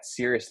say that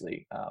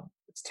seriously.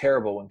 It's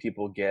terrible when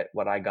people get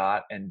what I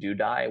got and do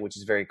die, which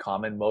is very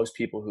common. Most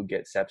people who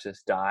get sepsis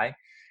die.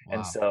 Wow.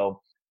 And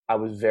so I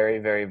was very,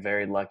 very,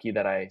 very lucky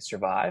that I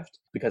survived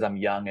because I'm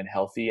young and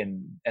healthy.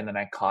 And then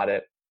I caught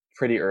it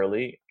pretty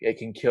early. It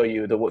can kill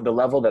you. The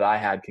level that I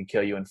had can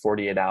kill you in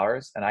 48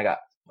 hours. And I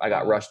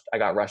got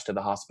rushed to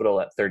the hospital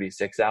at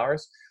 36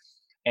 hours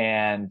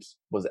and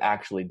was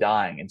actually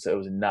dying. And so it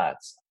was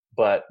nuts.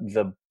 But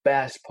the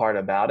best part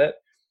about it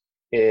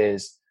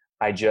is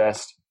I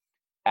just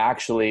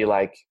actually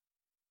like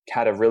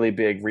had a really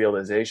big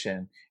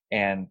realization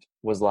and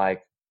was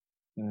like,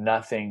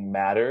 nothing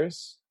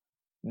matters.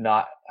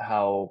 Not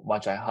how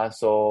much I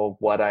hustle,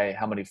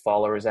 how many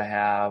followers I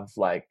have,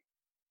 like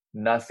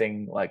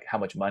nothing, like how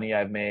much money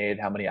I've made,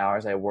 how many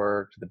hours I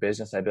worked, the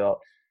business I built,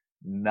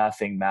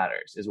 nothing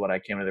matters is what I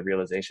came to the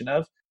realization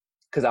of.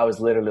 Cause I was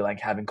literally like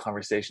having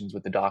conversations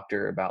with the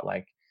doctor about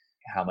like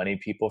how many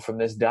people from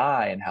this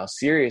die and how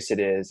serious it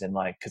is. And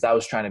like, cause I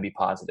was trying to be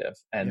positive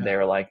and they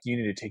were like, you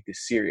need to take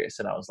this serious.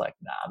 And I was like,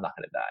 nah, I'm not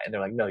going to die. And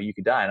they're like, no, you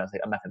could die. And I was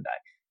like, I'm not going to die.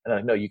 And they're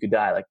like, no, you could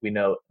die. Like we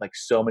know like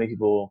so many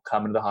people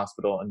come into the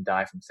hospital and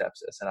die from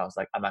sepsis. And I was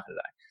like, I'm not going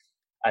to die.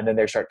 And then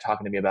they start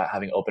talking to me about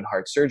having open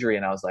heart surgery.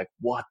 And I was like,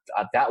 what?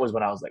 That was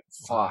when I was like,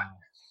 fuck,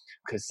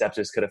 because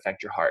sepsis could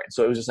affect your heart. And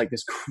so it was just like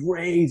this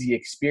crazy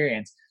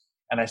experience.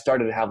 And I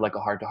started to have like a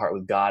heart to heart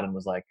with God and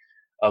was like,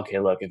 okay,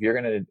 look, if you're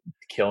going to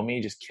kill me,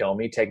 just kill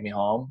me, take me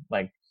home.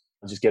 Like,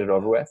 just get it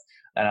over with.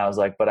 And I was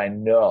like, but I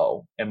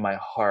know in my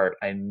heart,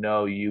 I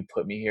know you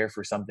put me here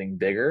for something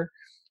bigger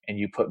and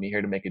you put me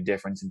here to make a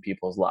difference in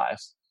people's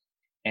lives.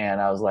 And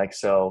I was like,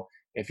 so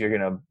if you're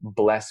going to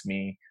bless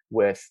me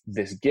with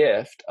this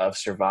gift of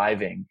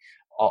surviving,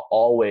 I'll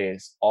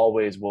always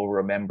will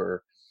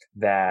remember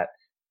that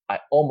I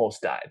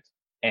almost died,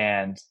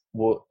 and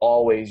will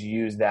always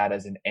use that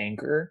as an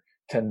anchor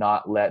to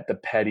not let the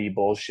petty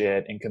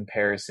bullshit and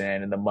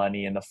comparison and the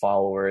money and the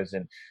followers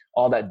and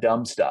all that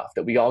dumb stuff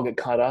that we all get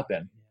caught up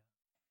in,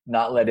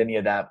 not let any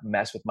of that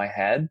mess with my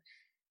head,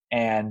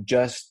 and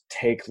just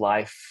take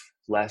life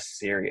less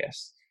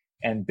serious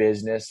and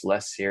business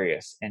less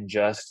serious, and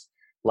just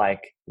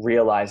like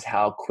realize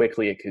how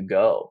quickly it could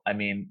go. I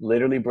mean,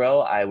 literally,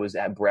 bro, I was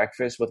at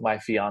breakfast with my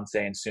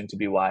fiance and soon to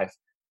be wife,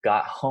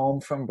 got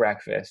home from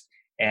breakfast,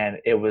 and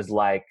it was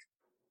like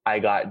I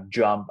got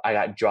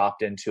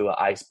dropped into an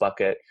ice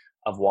bucket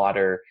of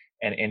water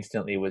and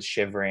instantly was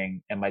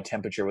shivering, and my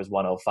temperature was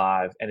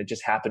 105, and it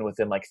just happened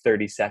within like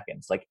 30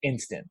 seconds, like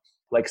instant.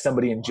 Like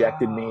somebody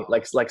injected me,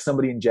 like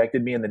somebody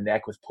injected me in the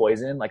neck with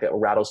poison, like a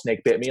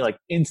rattlesnake bit me, like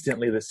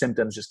instantly the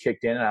symptoms just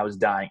kicked in and I was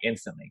dying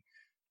instantly,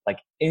 like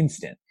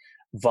instant.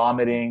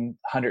 Vomiting,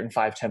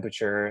 105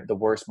 temperature, the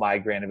worst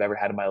migraine I've ever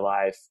had in my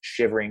life,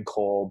 shivering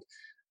cold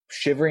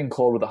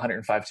with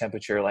 105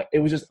 temperature. Like it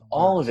was just,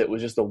 all of it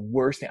was just the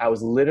worst thing. I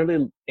was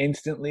literally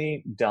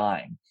instantly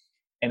dying,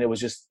 and it was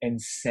just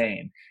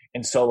insane.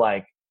 And so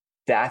like,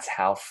 that's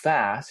how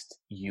fast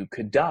you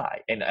could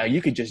die. And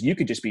you could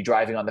just be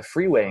driving on the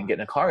freeway and get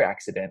in a car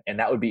accident, and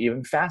that would be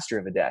even faster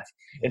of a death.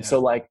 Yeah. And so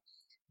like,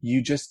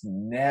 you just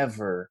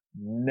never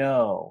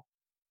know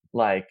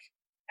like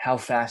how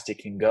fast it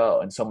can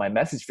go. And so my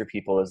message for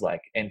people is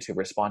like, and to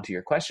respond to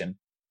your question,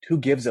 who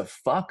gives a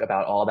fuck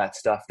about all that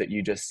stuff that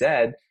you just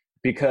said?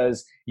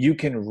 Because you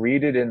can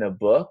read it in a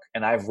book,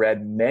 and I've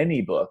read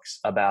many books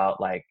about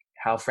like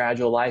how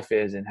fragile life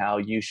is and how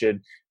you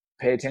should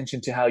pay attention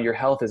to how your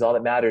health is all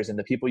that matters and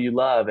the people you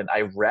love. And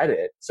I read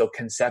it. So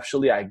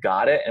conceptually I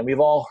got it, and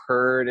we've all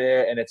heard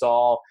it, and it's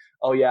all,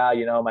 oh yeah,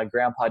 you know, my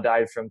grandpa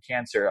died from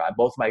cancer.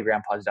 Both my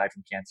grandpas died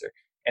from cancer.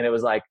 And it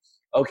was like,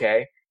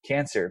 okay,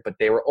 cancer, but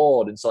they were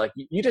old. And so like,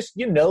 you just,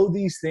 you know,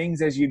 these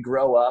things as you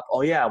grow up.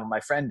 Oh yeah, when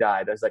my friend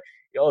died, I was like,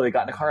 oh, they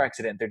got in a car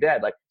accident, they're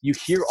dead. Like you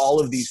hear all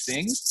of these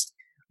things.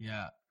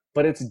 Yeah.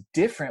 But it's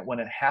different when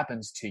it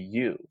happens to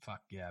you.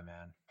 Fuck yeah,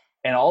 man.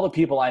 And all the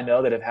people I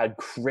know that have had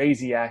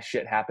crazy ass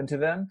shit happen to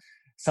them,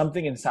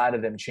 something inside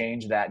of them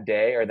changed that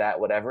day or that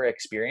whatever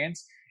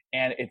experience.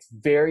 And it's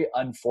very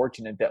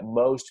unfortunate that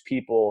most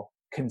people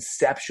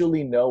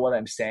conceptually know what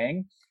I'm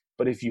saying,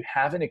 but if you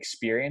haven't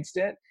experienced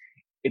it,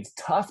 it's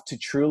tough to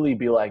truly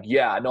be like,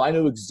 yeah, no, I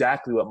know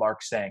exactly what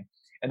Mark's saying.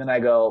 And then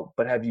I go,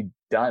 but have you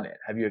done it?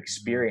 Have you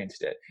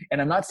experienced it?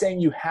 And I'm not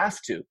saying you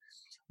have to.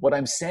 What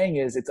I'm saying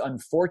is it's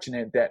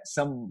unfortunate that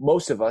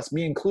most of us,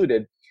 me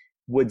included,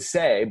 would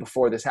say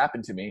before this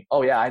happened to me,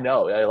 oh yeah, I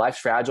know, life's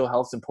fragile,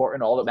 health's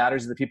important, all that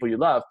matters is the people you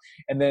love.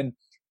 And then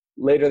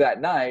later that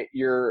night,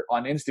 you're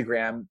on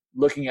Instagram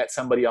looking at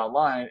somebody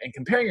online and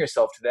comparing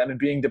yourself to them and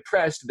being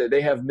depressed that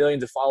they have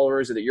millions of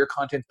followers or that your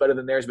content's better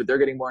than theirs, but they're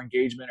getting more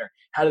engagement, or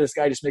how did this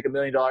guy just make $1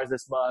 million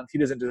this month? He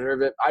doesn't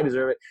deserve it. I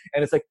deserve it.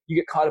 And it's like, you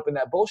get caught up in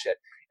that bullshit.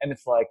 And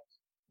it's like,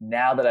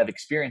 now that I've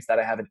experienced that,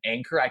 I have an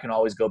anchor I can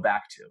always go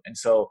back to. And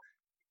so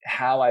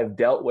how I've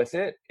dealt with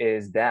it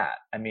is that,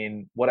 I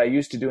mean, what I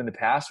used to do in the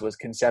past was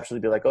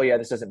conceptually be like, oh yeah,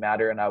 this doesn't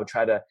matter. And I would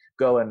try to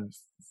go and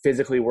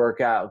physically work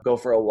out, go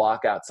for a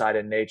walk outside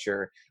in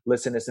nature,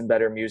 listen to some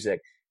better music,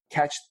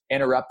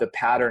 interrupt the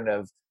pattern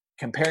of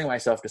comparing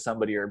myself to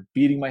somebody or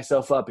beating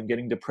myself up and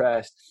getting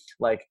depressed,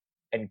 like,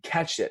 and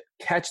catch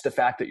the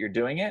fact that you're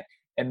doing it,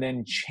 and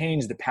then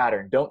change the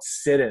pattern. Don't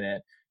sit in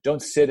it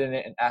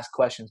and ask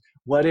questions.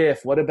 What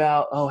if, what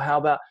about, oh, how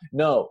about,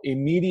 no,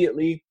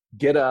 immediately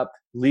get up,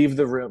 leave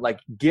the room, like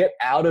get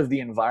out of the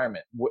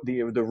environment,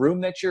 the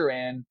room that you're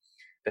in,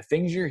 the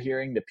things you're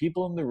hearing, the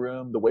people in the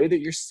room, the way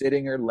that you're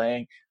sitting or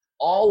laying,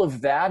 all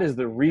of that is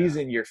the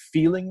reason you're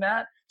feeling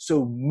that.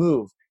 So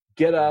move,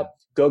 get up,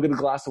 go get a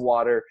glass of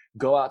water,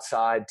 go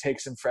outside, take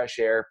some fresh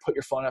air, put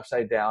your phone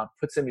upside down,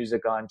 put some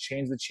music on,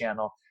 change the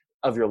channel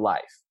of your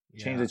life.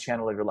 Change the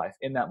channel of your life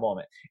in that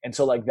moment. And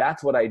so like,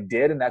 that's what I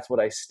did. And that's what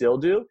I still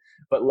do.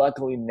 But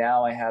luckily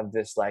now I have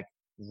this like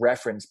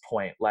reference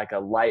point, like a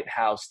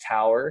lighthouse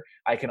tower.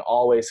 I can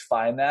always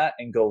find that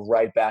and go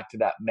right back to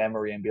that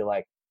memory and be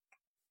like,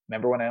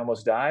 remember when I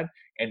almost died?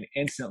 And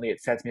instantly it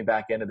sets me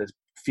back into this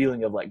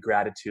feeling of like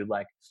gratitude.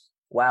 Like,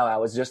 wow, I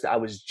was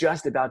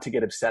just about to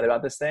get upset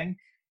about this thing.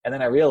 And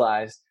then I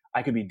realized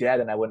I could be dead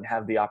and I wouldn't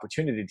have the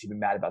opportunity to be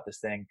mad about this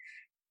thing.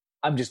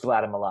 I'm just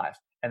glad I'm alive.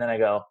 And then I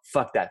go,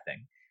 fuck that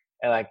thing.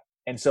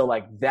 And so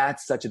like,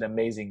 that's such an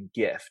amazing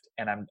gift.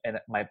 And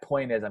my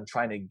point is I'm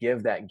trying to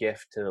give that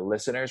gift to the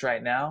listeners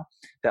right now,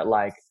 that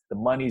like, the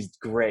money's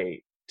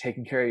great.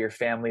 Taking care of your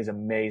family is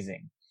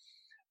amazing.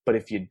 But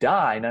if you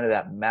die, none of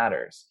that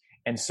matters.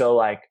 And so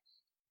like,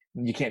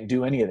 you can't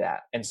do any of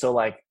that. And so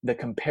like, the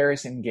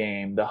comparison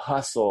game, the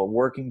hustle,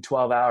 working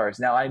 12 hours.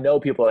 Now I know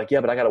people are like,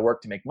 yeah, but I got to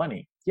work to make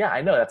money. Yeah,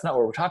 I know that's not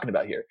what we're talking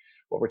about here.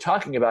 What we're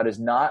talking about is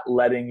not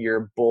letting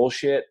your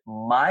bullshit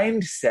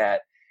mindset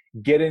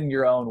get in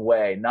your own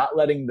way, not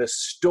letting the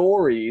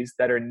stories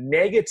that are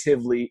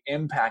negatively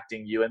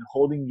impacting you and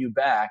holding you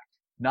back,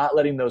 not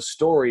letting those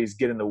stories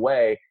get in the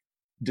way,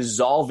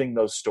 dissolving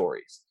those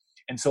stories.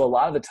 And so a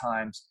lot of the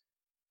times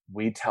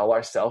we tell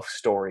ourselves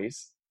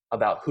stories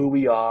about who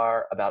we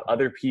are, about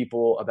other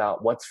people,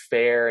 about what's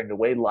fair and the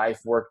way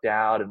life worked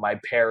out and my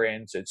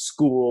parents and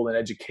school and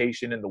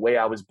education and the way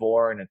I was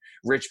born, and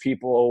rich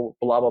people,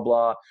 blah, blah,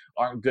 blah,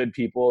 aren't good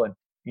people. And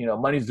you know,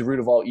 money's the root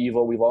of all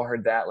evil. We've all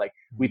heard that. Like,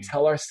 we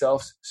tell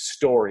ourselves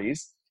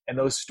stories, and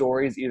those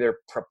stories either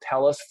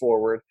propel us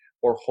forward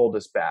or hold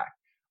us back.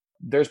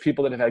 There's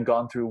people that have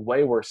gone through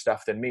way worse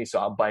stuff than me.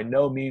 So by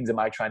no means am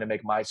I trying to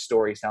make my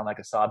story sound like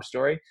a sob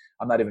story.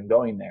 I'm not even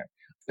going there.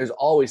 There's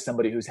always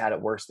somebody who's had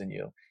it worse than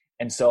you.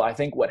 And so I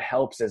think what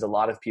helps is a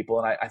lot of people,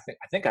 and I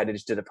think I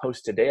just did a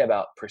post today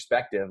about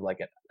perspective, like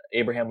an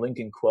Abraham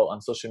Lincoln quote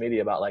on social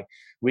media about like,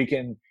 we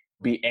can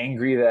be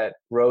angry that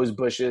rose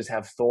bushes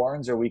have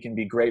thorns, or we can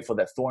be grateful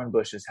that thorn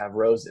bushes have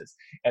roses.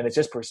 And it's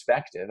just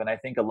perspective. And I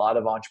think a lot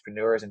of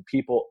entrepreneurs and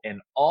people in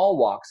all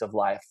walks of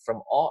life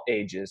from all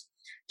ages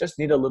just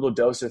need a little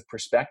dose of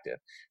perspective.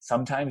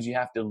 Sometimes you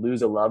have to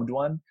lose a loved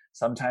one.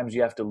 Sometimes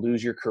you have to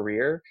lose your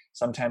career.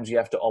 Sometimes you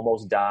have to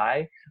almost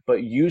die.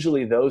 But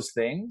usually those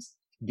things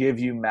give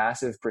you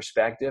massive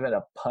perspective and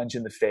a punch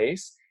in the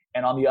face.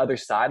 And on the other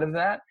side of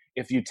that,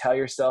 if you tell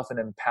yourself an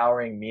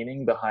empowering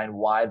meaning behind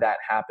why that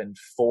happened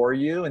for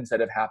you instead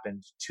of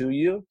happened to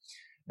you,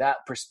 that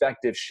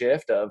perspective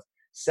shift of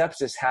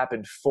sepsis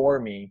happened for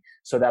me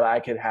so that I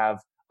could have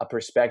a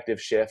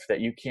perspective shift that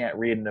you can't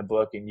read in a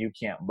book and you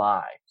can't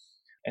buy.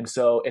 And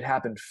so it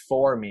happened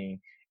for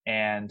me.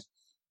 And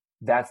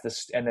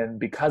and then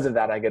because of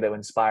that, I get to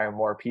inspire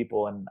more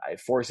people, and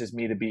it forces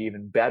me to be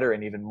even better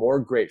and even more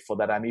grateful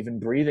that I'm even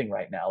breathing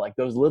right now. Like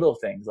those little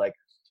things, like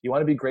you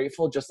want to be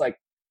grateful, just like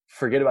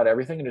forget about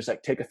everything and just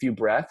like take a few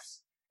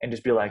breaths and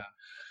just be like,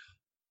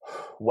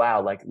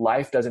 wow, like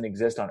life doesn't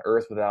exist on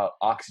earth without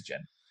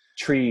oxygen,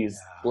 trees,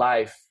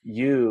 life,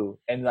 you,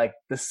 and like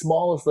the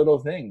smallest little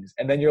things.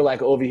 And then you're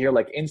like over here,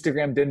 like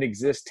Instagram didn't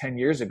exist 10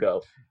 years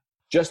ago.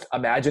 Just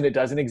imagine it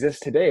doesn't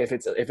exist today. If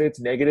it's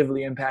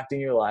negatively impacting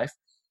your life,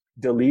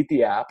 delete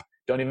the app.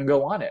 Don't even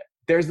go on it.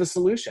 There's the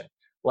solution.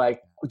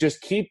 Like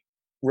just keep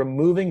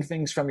removing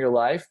things from your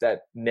life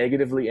that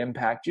negatively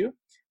impact you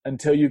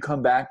until you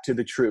come back to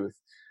the truth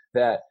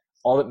that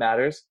all that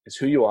matters is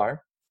who you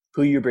are,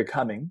 who you're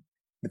becoming,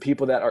 the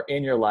people that are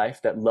in your life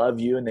that love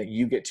you and that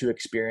you get to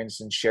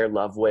experience and share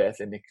love with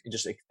and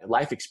just a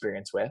life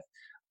experience with,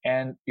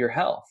 and your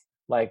health,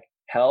 like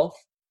health,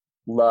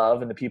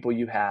 love, and the people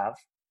you have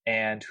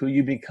and who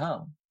you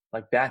become.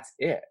 Like that's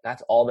it.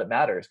 That's all that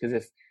matters. Because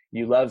if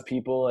you love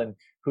people and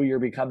who you're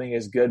becoming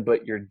is good,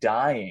 but you're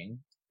dying,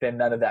 then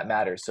none of that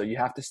matters. So you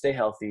have to stay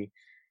healthy.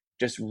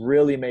 Just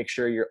really make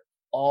sure you're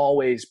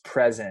always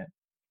present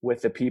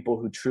with the people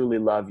who truly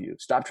love you.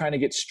 Stop trying to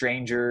get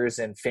strangers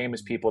and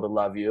famous people to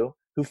love you.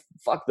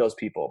 Fuck those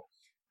people.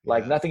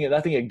 Like nothing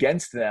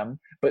against them,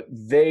 but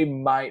they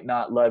might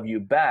not love you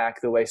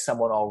back the way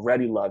someone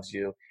already loves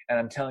you. And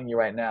I'm telling you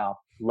right now,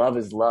 love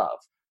is love.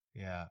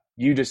 Yeah.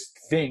 You just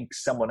think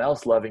someone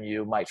else loving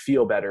you might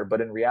feel better,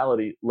 but in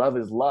reality, love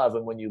is love.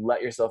 And when you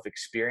let yourself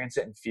experience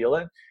it and feel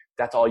it,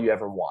 that's all you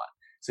ever want.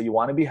 So you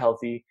want to be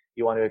healthy.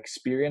 You want to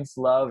experience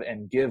love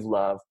and give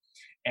love.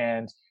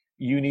 And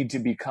you need to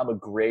become a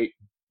great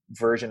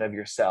version of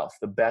yourself,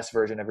 the best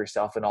version of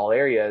yourself in all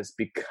areas,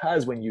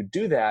 because when you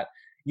do that,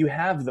 you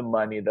have the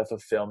money, the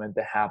fulfillment,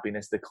 the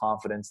happiness, the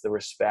confidence, the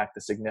respect, the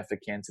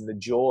significance, and the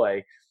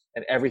joy,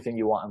 and everything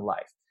you want in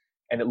life.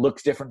 And it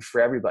looks different for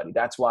everybody.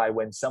 That's why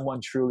when someone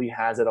truly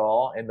has it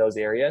all in those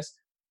areas,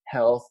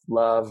 health,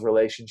 love,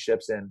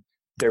 relationships, and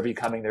they're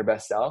becoming their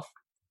best self,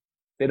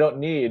 they don't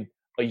need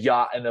a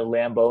yacht and a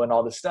Lambo and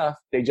all this stuff.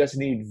 They just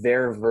need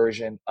their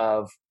version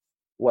of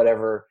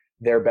whatever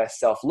their best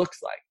self looks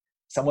like.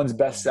 Someone's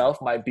best self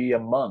might be a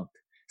monk.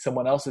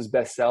 Someone else's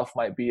best self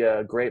might be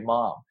a great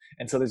mom.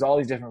 And so there's all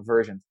these different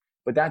versions.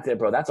 But that's it,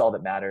 bro. That's all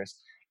that matters.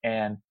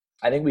 And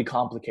I think we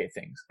complicate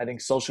things. I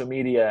think social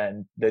media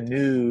and the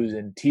news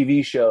and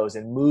TV shows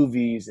and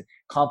movies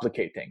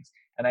complicate things.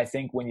 And I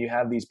think when you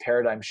have these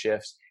paradigm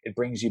shifts, it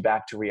brings you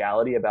back to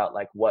reality about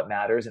like what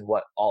matters and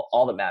what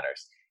all that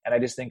matters. And I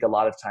just think a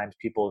lot of times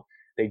people,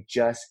 they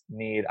just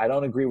need, I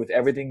don't agree with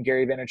everything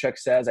Gary Vaynerchuk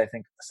says. I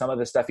think some of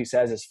the stuff he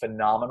says is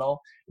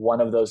phenomenal. One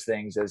of those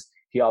things is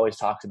he always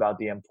talks about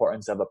the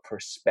importance of a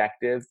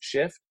perspective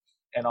shift.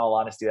 In all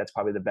honesty, that's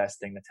probably the best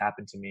thing that's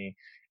happened to me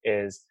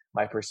is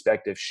my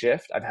perspective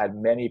shift. I've had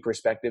many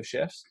perspective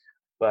shifts,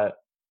 but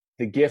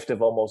the gift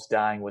of almost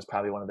dying was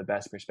probably one of the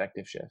best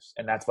perspective shifts.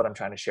 And that's what I'm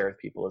trying to share with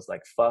people is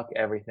like, fuck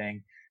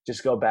everything.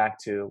 Just go back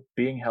to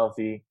being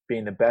healthy,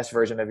 being the best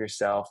version of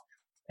yourself,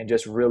 and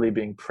just really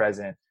being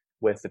present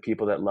with the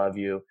people that love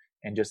you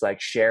and just like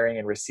sharing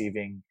and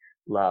receiving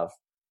love,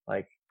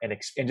 like, and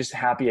just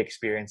happy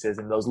experiences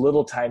and those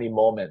little tiny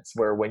moments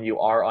where when you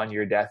are on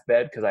your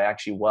deathbed, because I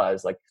actually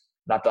was like,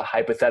 not the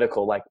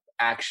hypothetical, like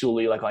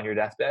actually like on your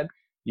deathbed,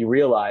 you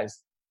realize,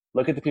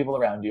 look at the people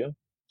around you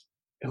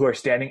who are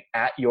standing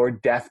at your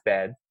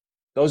deathbed.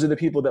 Those are the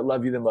people that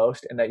love you the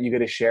most and that you get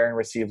to share and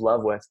receive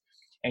love with,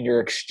 and you're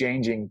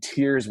exchanging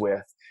tears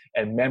with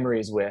and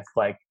memories with.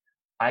 Like,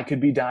 I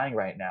could be dying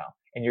right now,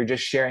 and you're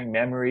just sharing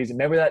memories. And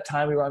remember that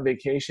time we were on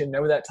vacation?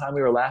 Remember that time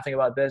we were laughing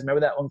about this?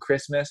 Remember that one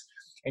Christmas?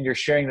 And you're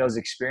sharing those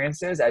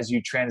experiences as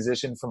you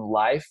transition from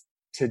life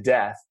to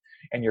death,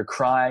 and you're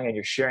crying and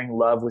you're sharing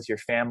love with your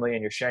family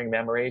and you're sharing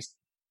memories.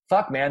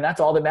 Fuck, man, that's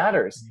all that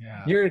matters.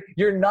 Yeah.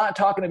 You're not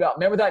talking about,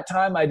 remember that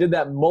time I did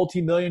that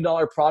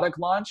multi-million-dollar product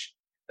launch?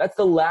 That's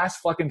the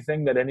last fucking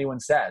thing that anyone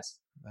says.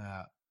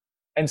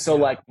 And so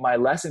like my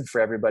lesson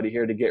for everybody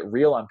here to get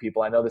real on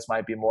people, I know this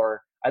might be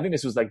more, I think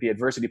this was like the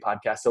adversity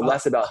podcast. So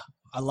less about,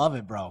 I love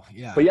it, bro.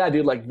 Yeah. But yeah,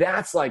 dude, like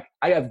that's like,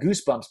 I have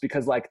goosebumps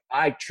because like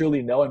I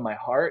truly know in my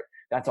heart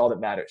That's all that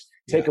matters.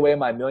 Take away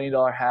my $1 million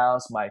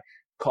house, my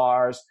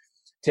cars,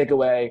 take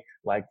away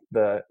like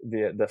the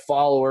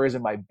followers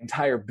and my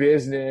entire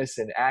business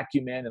and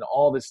acumen and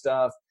all this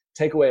stuff.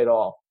 Take away it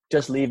all.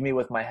 Just leave me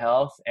with my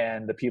health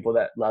and the people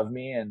that love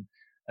me, and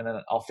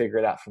then I'll figure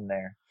it out from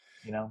there,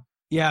 you know?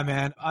 Yeah,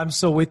 man. I'm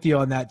so with you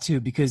on that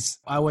too, because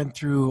I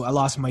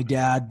lost my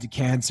dad to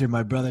cancer,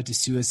 my brother to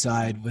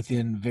suicide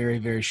within very,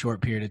 very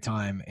short period of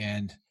time.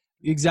 And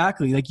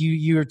exactly, like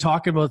you were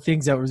talking about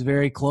things that was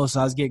very close.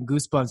 I was getting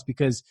goosebumps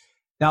because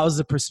that was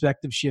the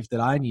perspective shift that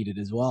I needed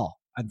as well,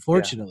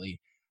 unfortunately. Yeah.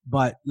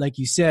 But like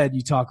you said,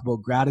 you talk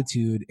about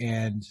gratitude,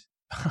 and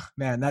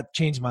man, that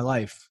changed my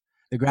life.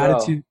 The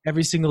gratitude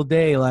every single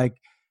day, like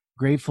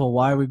grateful.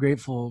 Why are we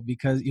grateful?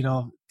 Because,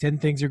 10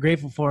 things you're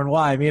grateful for and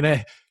why. I mean,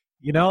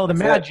 the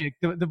magic,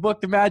 the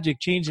book, The Magic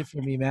changed it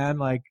for me, man.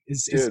 Like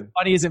as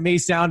funny as it may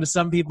sound to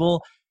some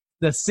people,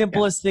 the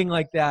simplest thing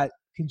like that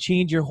can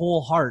change your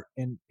whole heart,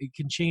 and it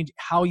can change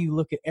how you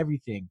look at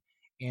everything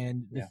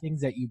and the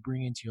things that you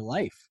bring into your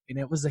life. And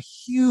it was a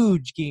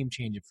huge game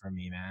changer for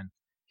me, man.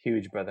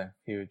 Huge, brother.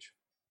 Huge.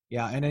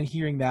 Yeah. And then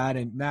hearing that,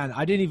 and man,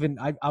 I didn't even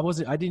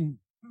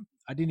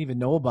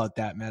know about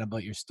that, man,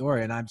 about your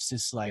story. And I'm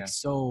just like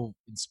so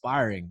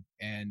inspiring.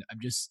 And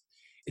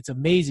it's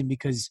amazing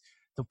because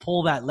to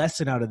pull that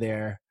lesson out of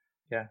there,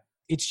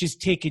 it's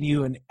just taken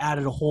you and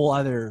added a whole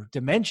other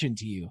dimension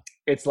to you.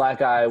 It's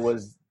like I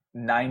was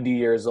 90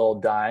 years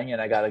old dying,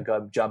 and I got to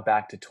go jump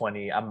back to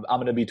 20. I'm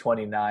going to be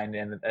 29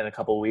 in a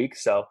couple of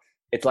weeks. So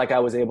it's like I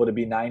was able to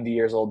be 90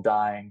 years old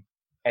dying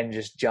and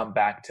just jump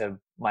back to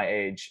my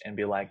age and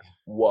be like,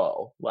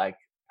 whoa, like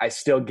I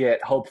still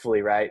get,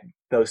 hopefully, right,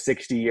 those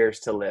 60 years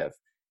to live.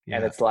 Yeah.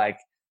 And it's like,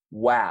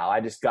 wow, I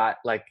just got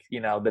like, the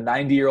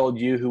 90-year-old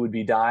you who would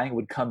be dying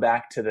would come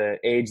back to the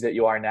age that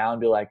you are now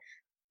and be like,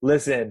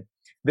 listen,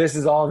 this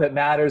is all that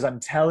matters. I'm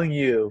telling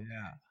you,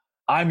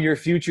 I'm your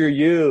future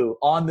you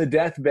on the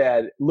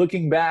deathbed,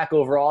 looking back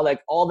over all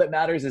that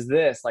matters is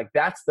this. Like,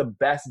 that's the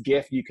best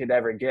gift you could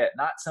ever get.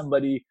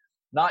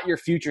 Not your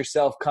future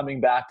self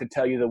coming back to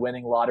tell you the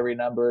winning lottery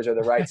numbers or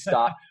the right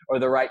stock or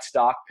the right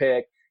stock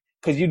pick,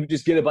 because you'd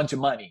just get a bunch of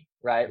money,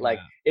 right? Like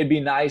it'd be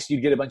nice, you'd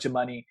get a bunch of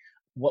money.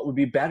 What would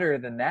be better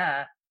than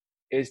that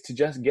is to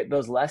just get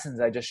those lessons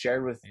I just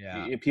shared with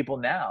people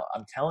now.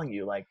 I'm telling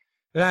you, like.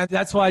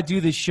 That's why I do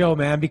this show,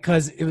 man,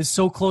 because it was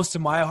so close to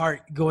my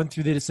heart going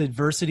through this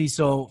adversity.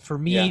 So for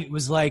me, it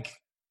was like,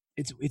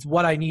 it's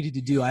what I needed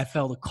to do. I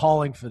felt a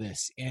calling for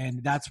this.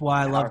 And that's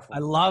why I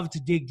love to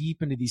dig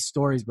deep into these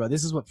stories, bro.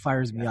 This is what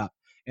fires me up,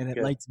 and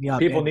it lights me up.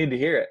 People need to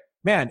hear it,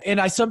 man. And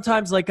I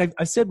sometimes, like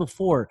I said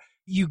before,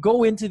 you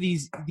go into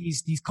these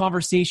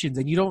conversations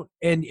and you don't,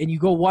 and you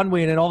go one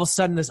way, and then all of a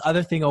sudden this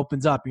other thing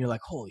opens up and you're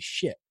like, holy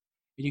shit.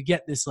 And you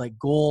get this like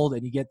gold,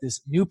 and you get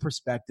this new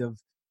perspective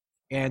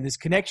and this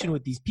connection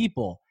with these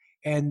people,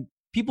 and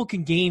people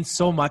can gain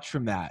so much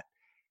from that.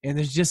 And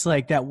there's just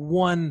like that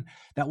one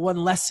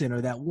lesson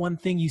or that one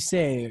thing you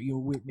say,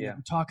 we're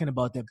talking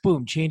about that,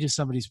 boom, changes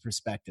somebody's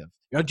perspective.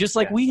 Just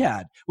like we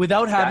had,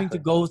 without having to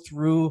go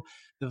through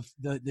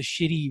the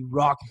shitty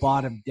rock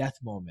bottom death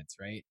moments,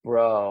 right?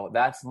 Bro,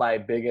 that's my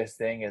biggest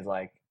thing is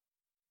like,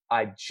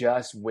 I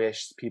just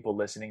wish people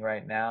listening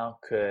right now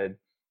could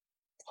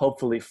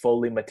hopefully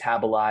fully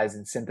metabolize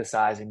and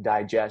synthesize and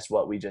digest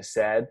what we just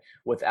said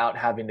without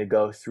having to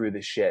go through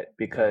the shit.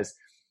 Because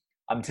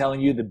I'm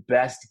telling you, the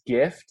best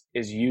gift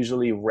is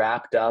usually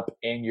wrapped up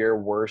in your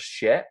worst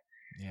shit.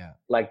 Yeah.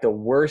 Like the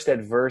worst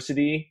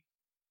adversity,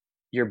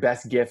 your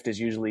best gift is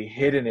usually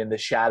hidden in the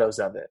shadows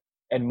of it.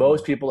 And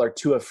most people are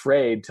too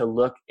afraid to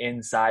look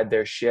inside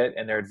their shit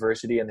and their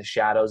adversity and the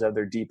shadows of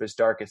their deepest,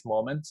 darkest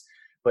moments.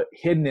 But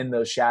hidden in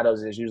those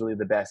shadows is usually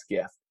the best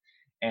gift.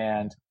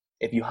 And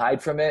if you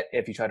hide from it,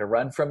 if you try to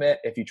run from it,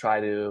 if you try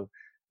to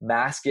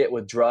mask it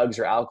with drugs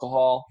or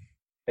alcohol,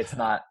 it's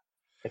not,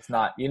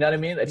 you know what I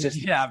mean? It's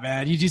just,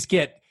 man,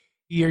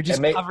 you're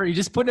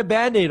just putting a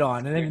Band-Aid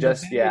on, and then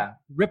just,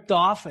 ripped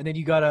off. And then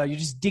you're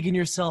just digging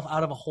yourself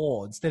out of a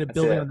hole instead of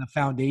building on the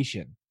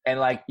foundation.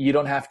 And like, you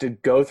don't have to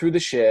go through the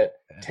shit,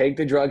 take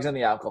the drugs and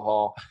the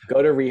alcohol,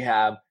 go to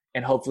rehab,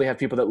 and hopefully have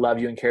people that love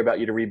you and care about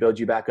you to rebuild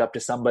you back up to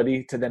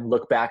somebody to then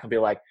look back and be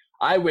like,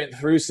 I went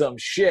through some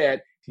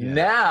shit. Yeah.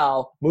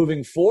 Now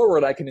moving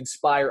forward, I can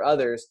inspire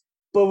others.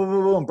 Boom, boom,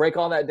 boom, boom, break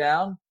all that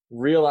down.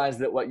 Realize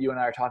that what you and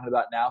I are talking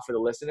about now for the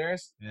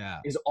listeners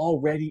is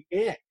already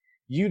it.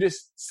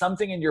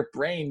 Something in your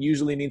brain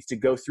usually needs to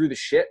go through the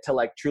shit to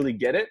like truly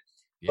get it.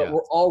 But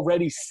we're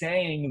already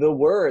saying the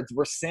words.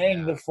 We're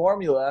saying the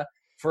formula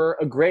for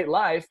a great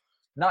life.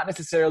 Not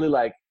necessarily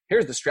like,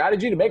 here's the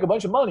strategy to make a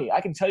bunch of money.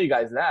 I can tell you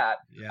guys that.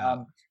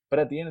 Yeah. But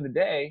at the end of the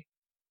day,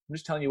 I'm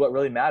just telling you what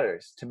really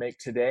matters to make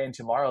today and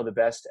tomorrow the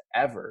best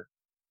ever.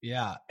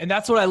 Yeah. And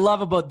that's what I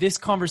love about this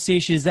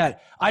conversation is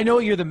that I know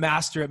you're the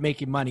master at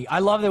making money. I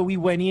love that we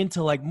went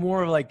into like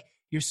more of like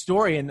your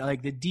story and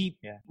like the deep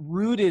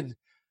rooted,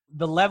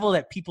 the level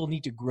that people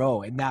need to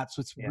grow. And that's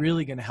what's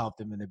really going to help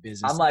them in their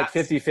business. I'm like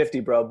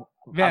 50-50, bro.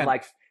 Man. I'm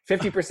like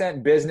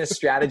 50% business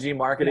strategy,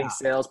 marketing,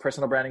 sales,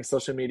 personal branding,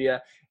 social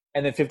media,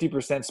 and then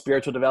 50%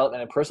 spiritual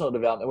development and personal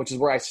development, which is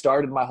where I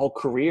started my whole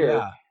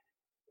career,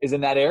 is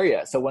in that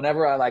area. So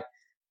whenever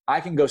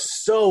I can go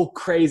so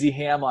crazy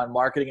ham on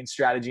marketing and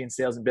strategy and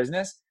sales and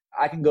business,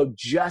 I can go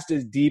just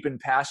as deep and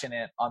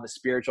passionate on the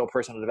spiritual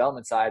personal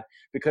development side,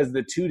 because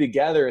the two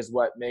together is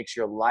what makes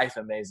your life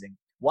amazing.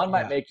 One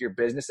might make your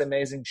business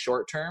amazing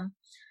short term,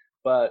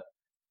 but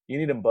you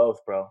need them both,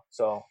 bro.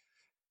 So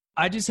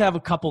I just have a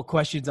couple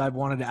questions I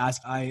wanted to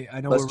ask. I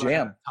know let's we're running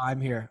out jam of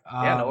time here.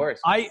 Yeah, no worries.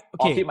 I'll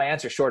keep my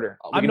answer shorter.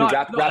 I'm not.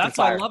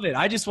 I love it.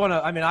 I just want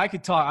to. I mean, I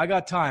could talk. I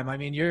got time. I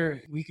mean,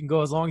 we can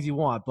go as long as you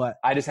want, but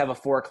I just have a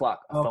 4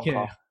 o'clock phone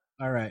call.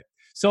 All right.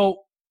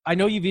 So I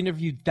know you've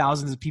interviewed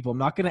thousands of people. I'm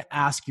not going to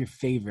ask your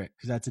favorite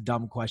because that's a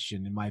dumb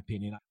question in my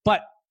opinion.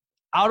 But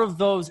out of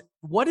those,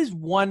 what is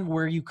one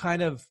where you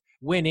kind of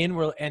went in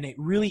and it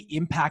really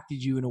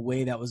impacted you in a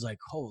way that was like,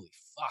 holy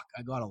fuck,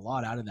 I got a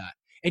lot out of that.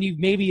 And you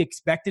maybe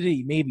expected it,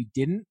 you maybe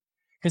didn't.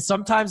 Because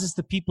sometimes it's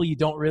the people you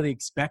don't really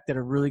expect that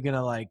are really going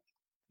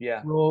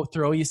to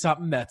throw you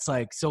something that's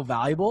like so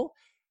valuable.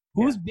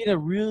 Who's been a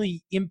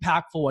really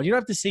impactful one? You don't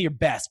have to say your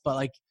best, but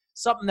like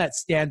something that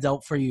stands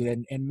out for you,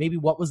 and maybe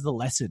what was the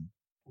lesson?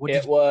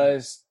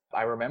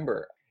 I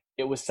remember,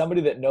 it was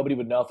somebody that nobody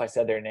would know if I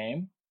said their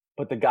name,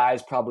 but the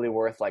guy's probably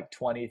worth like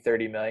 20,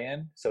 30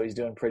 million. So he's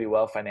doing pretty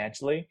well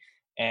financially,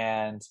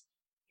 and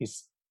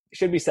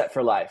should be set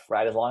for life,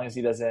 right? As long as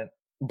he doesn't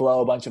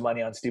blow a bunch of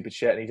money on stupid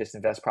shit and he just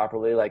invests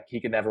properly, like he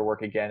can never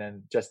work again,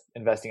 and just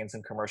investing in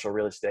some commercial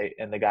real estate,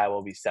 and the guy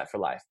will be set for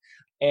life.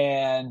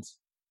 And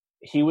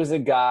he was a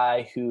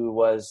guy who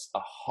was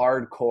a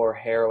hardcore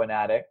heroin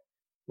addict,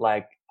 like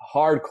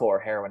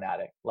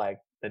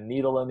the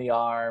needle in the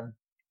arm,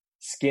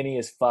 skinny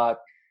as fuck.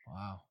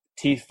 Wow.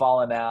 Teeth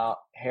falling out,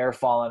 hair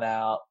falling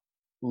out,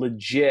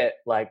 legit,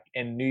 like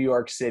in New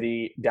York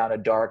City, down a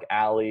dark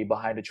alley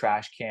behind a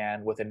trash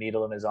can with a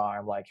needle in his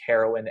arm, like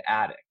heroin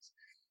addict.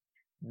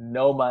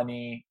 No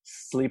money,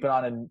 sleeping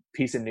on a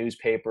piece of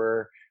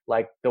newspaper,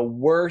 like the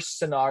worst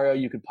scenario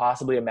you could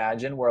possibly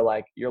imagine, where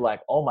like you're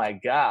like, oh my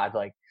God,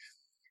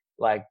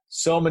 like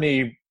so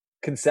many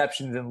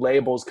conceptions and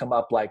labels come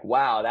up, like,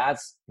 wow,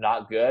 that's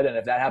not good. And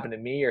if that happened to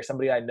me or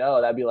somebody I know,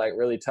 that'd be like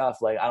really tough.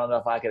 Like, I don't know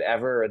if I could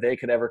ever, or they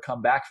could ever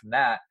come back from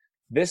that.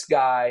 This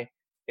guy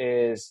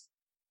is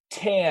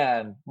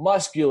tan,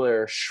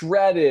 muscular,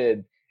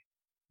 shredded,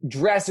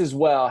 dresses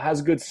well,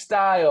 has good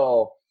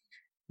style,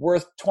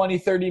 worth 20,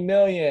 30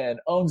 million,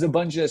 owns a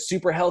bunch of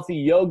super healthy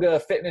yoga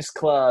fitness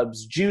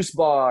clubs, juice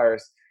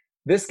bars.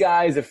 This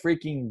guy is a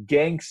freaking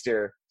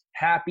gangster.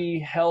 Happy,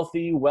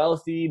 healthy,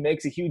 wealthy,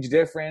 makes a huge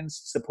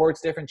difference,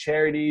 supports different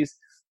charities.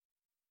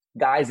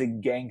 Guy's a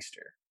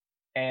gangster.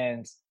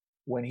 And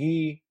when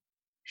he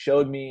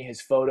showed me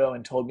his photo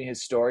and told me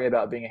his story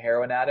about being a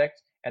heroin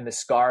addict and the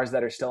scars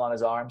that are still on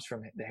his arms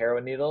from the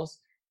heroin needles,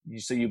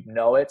 so you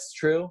know it's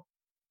true.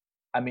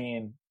 I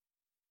mean,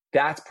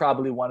 that's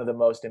probably one of the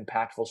most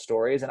impactful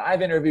stories. And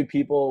I've interviewed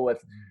people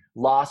with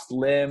lost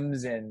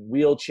limbs and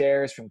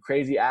wheelchairs from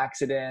crazy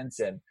accidents,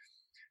 and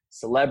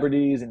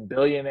celebrities and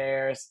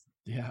billionaires.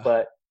 Yeah.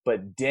 But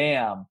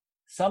damn,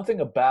 something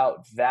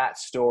about that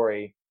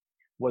story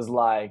was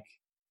like,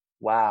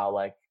 wow,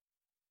 like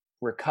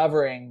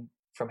recovering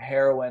from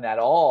heroin at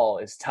all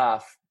is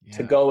tough.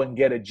 To go and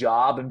get a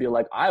job and be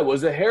like, I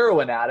was a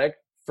heroin addict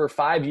for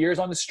 5 years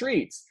on the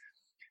streets.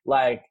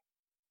 Like,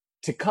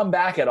 to come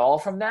back at all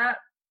from that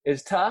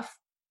is tough.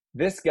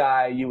 This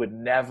guy, you would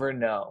never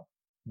know.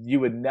 You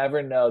would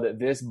never know that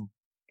this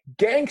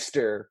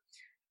gangster,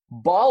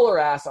 baller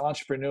ass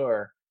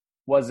entrepreneur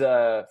was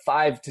a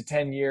 5 to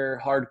 10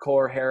 year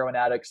hardcore heroin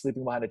addict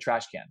sleeping behind a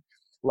trash can.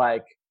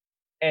 Like,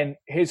 and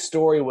his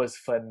story was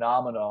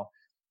phenomenal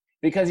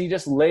because he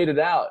just laid it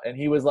out. And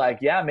he was like,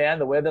 yeah, man,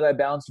 the way that I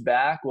bounced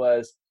back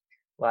was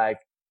like,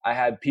 I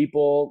had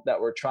people that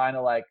were trying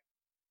to like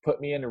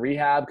put me into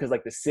rehab, because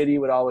like the city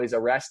would always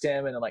arrest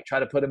him and then like try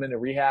to put him into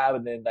rehab,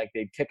 and then like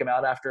they'd kick him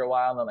out after a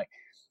while. And then like,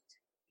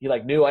 he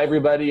like knew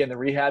everybody in the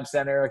rehab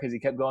center because he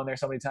kept going there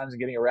so many times and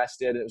getting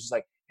arrested. It was just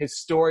like, his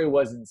story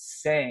was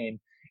insane.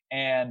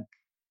 And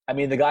I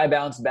mean, the guy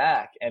bounced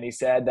back, and he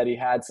said that he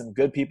had some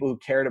good people who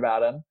cared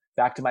about him.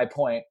 Back to my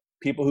point,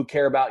 people who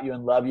care about you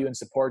and love you and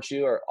support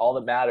you are all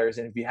that matters.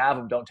 And if you have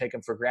them, don't take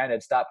them for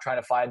granted. Stop trying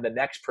to find the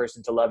next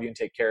person to love you and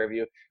take care of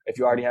you if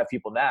you already have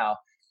people now.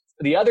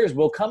 The others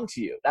will come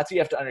to you. That's what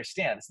you have to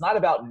understand. It's not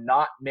about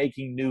not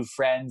making new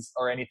friends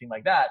or anything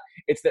like that.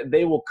 It's that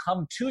they will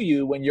come to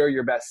you when you're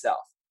your best self.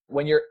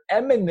 When you're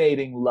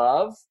emanating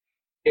love,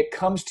 it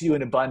comes to you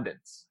in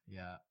abundance.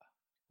 Yeah.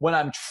 When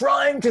I'm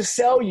trying to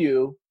sell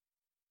you,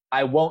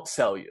 I won't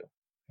sell you.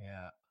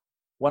 Yeah.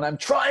 When I'm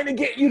trying to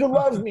get you to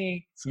love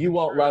me, you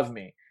won't love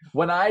me.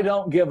 When I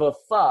don't give a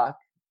fuck,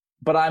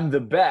 but I'm the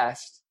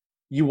best,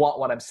 you want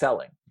what I'm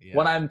selling. Yeah.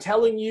 When I'm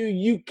telling you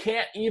you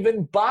can't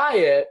even buy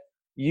it,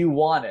 you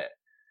want it.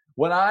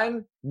 When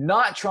I'm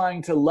not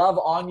trying to love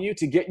on you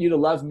to get you to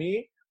love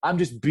me, I'm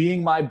just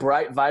being my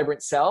bright,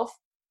 vibrant self,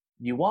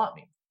 you want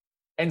me.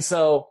 And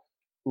so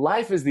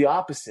life is the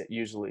opposite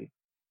usually.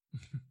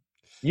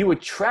 You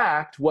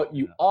attract what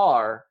you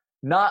are,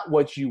 not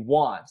what you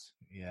want.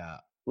 Yeah.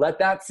 Let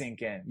that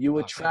sink in. You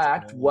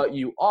attract what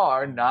you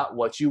are, not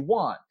what you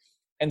want.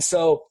 And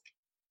so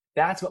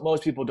that's what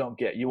most people don't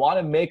get. You want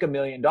to make $1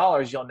 million,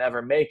 you'll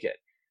never make it.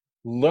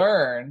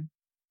 Learn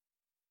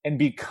and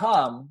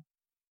become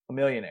a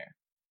millionaire.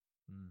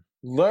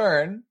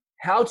 Learn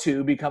how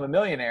to become a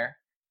millionaire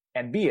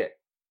and be it.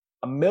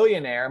 A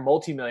millionaire,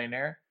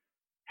 multimillionaire,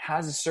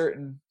 has a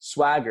certain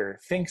swagger,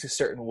 thinks a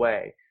certain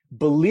way,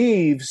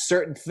 believes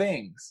certain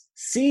things,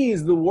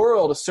 sees the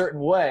world a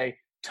certain way,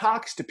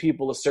 talks to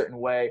people a certain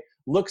way,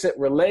 looks at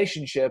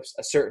relationships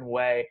a certain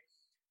way,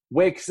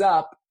 wakes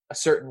up a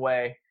certain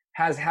way,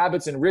 has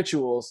habits and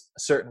rituals a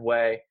certain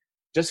way.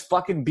 Just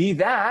fucking be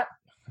that.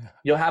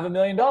 You'll have $1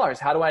 million.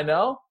 How do I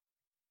know?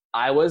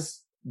 I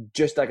was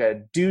just like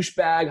a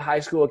douchebag high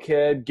school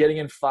kid, getting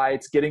in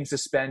fights, getting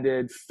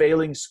suspended,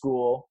 failing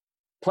school,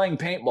 playing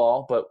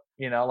paintball, but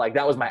like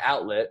that was my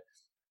outlet.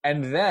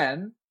 And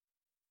then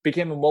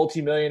became a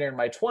multimillionaire in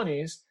my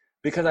 20s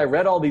because I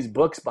read all these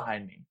books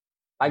behind me.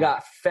 I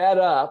got fed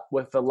up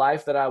with the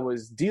life that I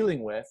was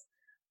dealing with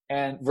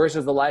and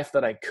versus the life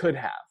that I could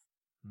have.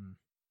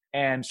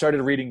 And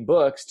started reading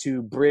books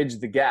to bridge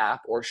the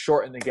gap or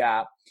shorten the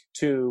gap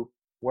to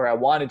where I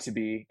wanted to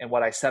be and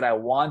what I said I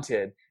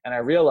wanted. And I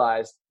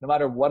realized no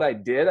matter what I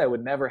did, I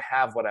would never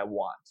have what I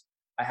want.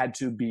 I had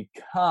to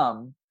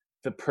become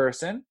the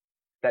person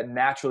that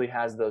naturally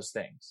has those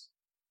things.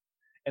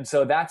 And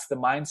so that's the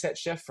mindset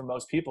shift for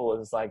most people,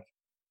 is like,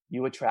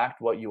 you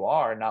attract what you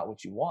are, not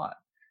what you want.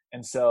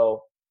 And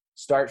so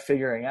start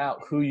figuring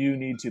out who you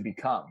need to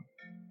become.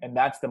 And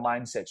that's the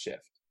mindset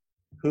shift.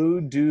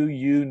 Who do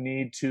you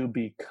need to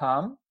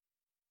become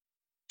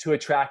to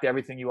attract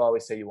everything you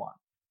always say you want?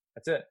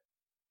 That's it.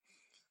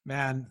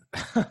 Man,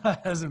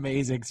 that's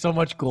amazing. So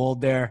much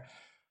gold there.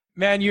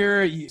 Man,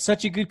 you're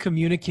such a good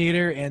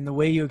communicator, and the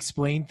way you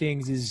explain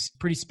things is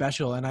pretty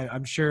special. And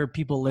I'm sure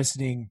people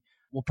listening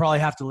will probably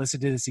have to listen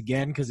to this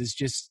again because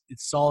it's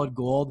solid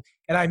gold.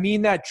 And I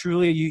mean that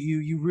truly.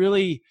 You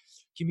really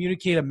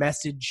communicate a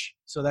message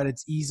so that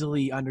it's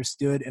easily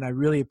understood. And I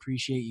really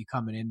appreciate you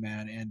coming in,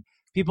 man. And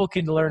people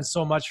can learn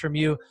so much from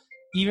you,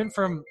 even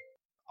from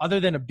other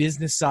than a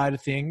business side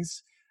of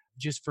things,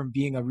 just from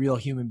being a real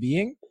human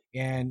being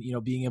and,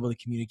 being able to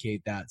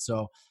communicate that.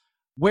 So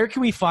where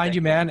can we find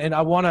you, man? And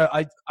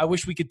I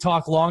wish we could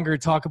talk longer,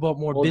 talk about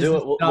more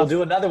business stuff. We'll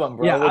do another one,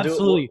 bro. Yeah,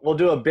 absolutely. We'll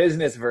do a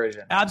business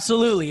version.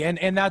 Absolutely.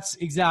 And that's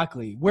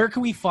exactly. Where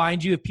can we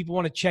find you if people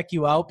want to check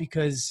you out?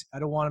 Because I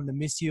don't want them to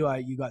miss you.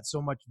 You got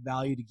so much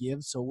value to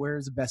give. So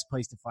where's the best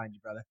place to find you,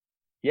 brother?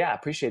 Yeah,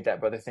 appreciate that,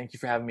 brother. Thank you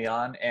for having me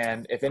on.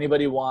 And if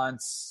anybody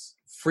wants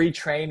free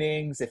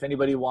trainings, if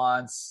anybody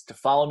wants to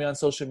follow me on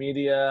social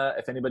media,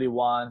 if anybody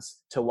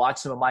wants to watch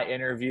some of my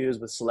interviews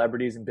with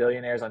celebrities and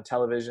billionaires on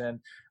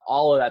television,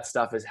 all of that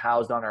stuff is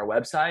housed on our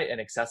website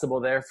and accessible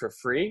there for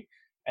free.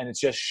 And it's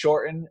just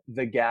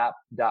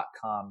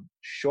shortenthegap.com.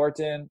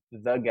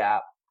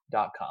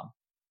 Shortenthegap.com.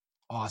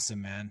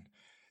 Awesome, man.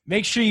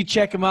 Make sure you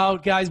check him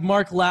out, guys.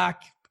 Mark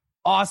Lack.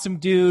 Awesome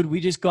dude. We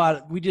just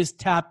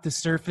tapped the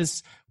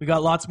surface. We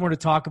got lots more to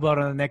talk about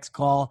on the next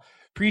call.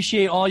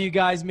 Appreciate all you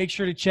guys. Make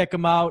sure to check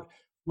them out.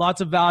 Lots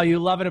of value.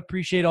 Love and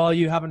appreciate all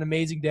you. Have an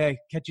amazing day.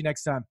 Catch you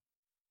next time.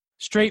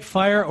 Straight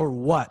fire or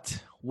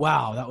what?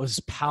 Wow, that was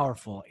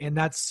powerful. And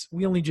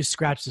we only just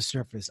scratched the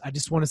surface. I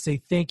just want to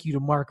say thank you to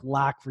Mark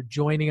Lack for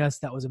joining us.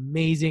 That was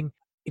amazing.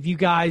 If you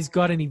guys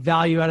got any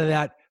value out of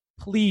that,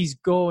 please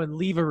go and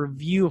leave a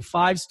review, a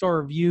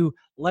 5-star review.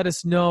 Let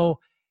us know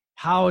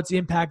how it's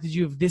impacted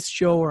you, if this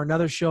show or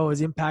another show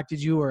has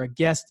impacted you or a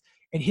guest,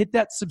 and hit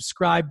that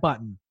subscribe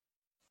button.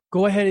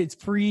 Go ahead. It's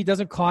free. It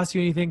doesn't cost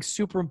you anything.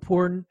 Super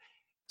important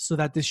so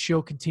that this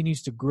show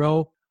continues to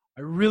grow.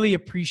 I really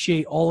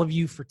appreciate all of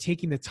you for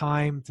taking the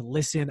time to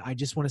listen. I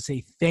just want to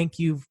say thank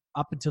you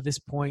up until this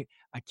point.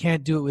 I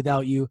can't do it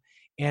without you.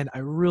 And I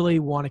really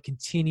want to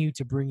continue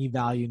to bring you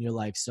value in your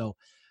life. So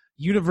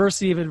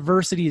University of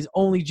Adversity is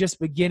only just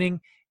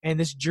beginning, and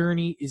this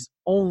journey is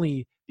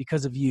only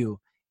because of you.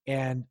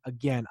 And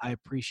again, I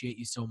appreciate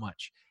you so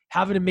much.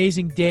 Have an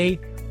amazing day,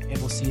 and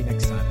we'll see you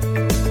next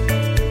time.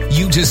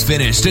 You just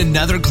finished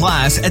another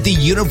class at the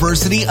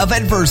University of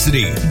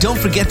Adversity. Don't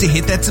forget to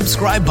hit that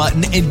subscribe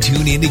button and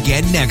tune in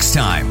again next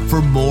time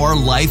for more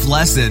life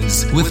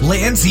lessons with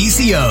Lance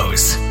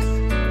ECOs.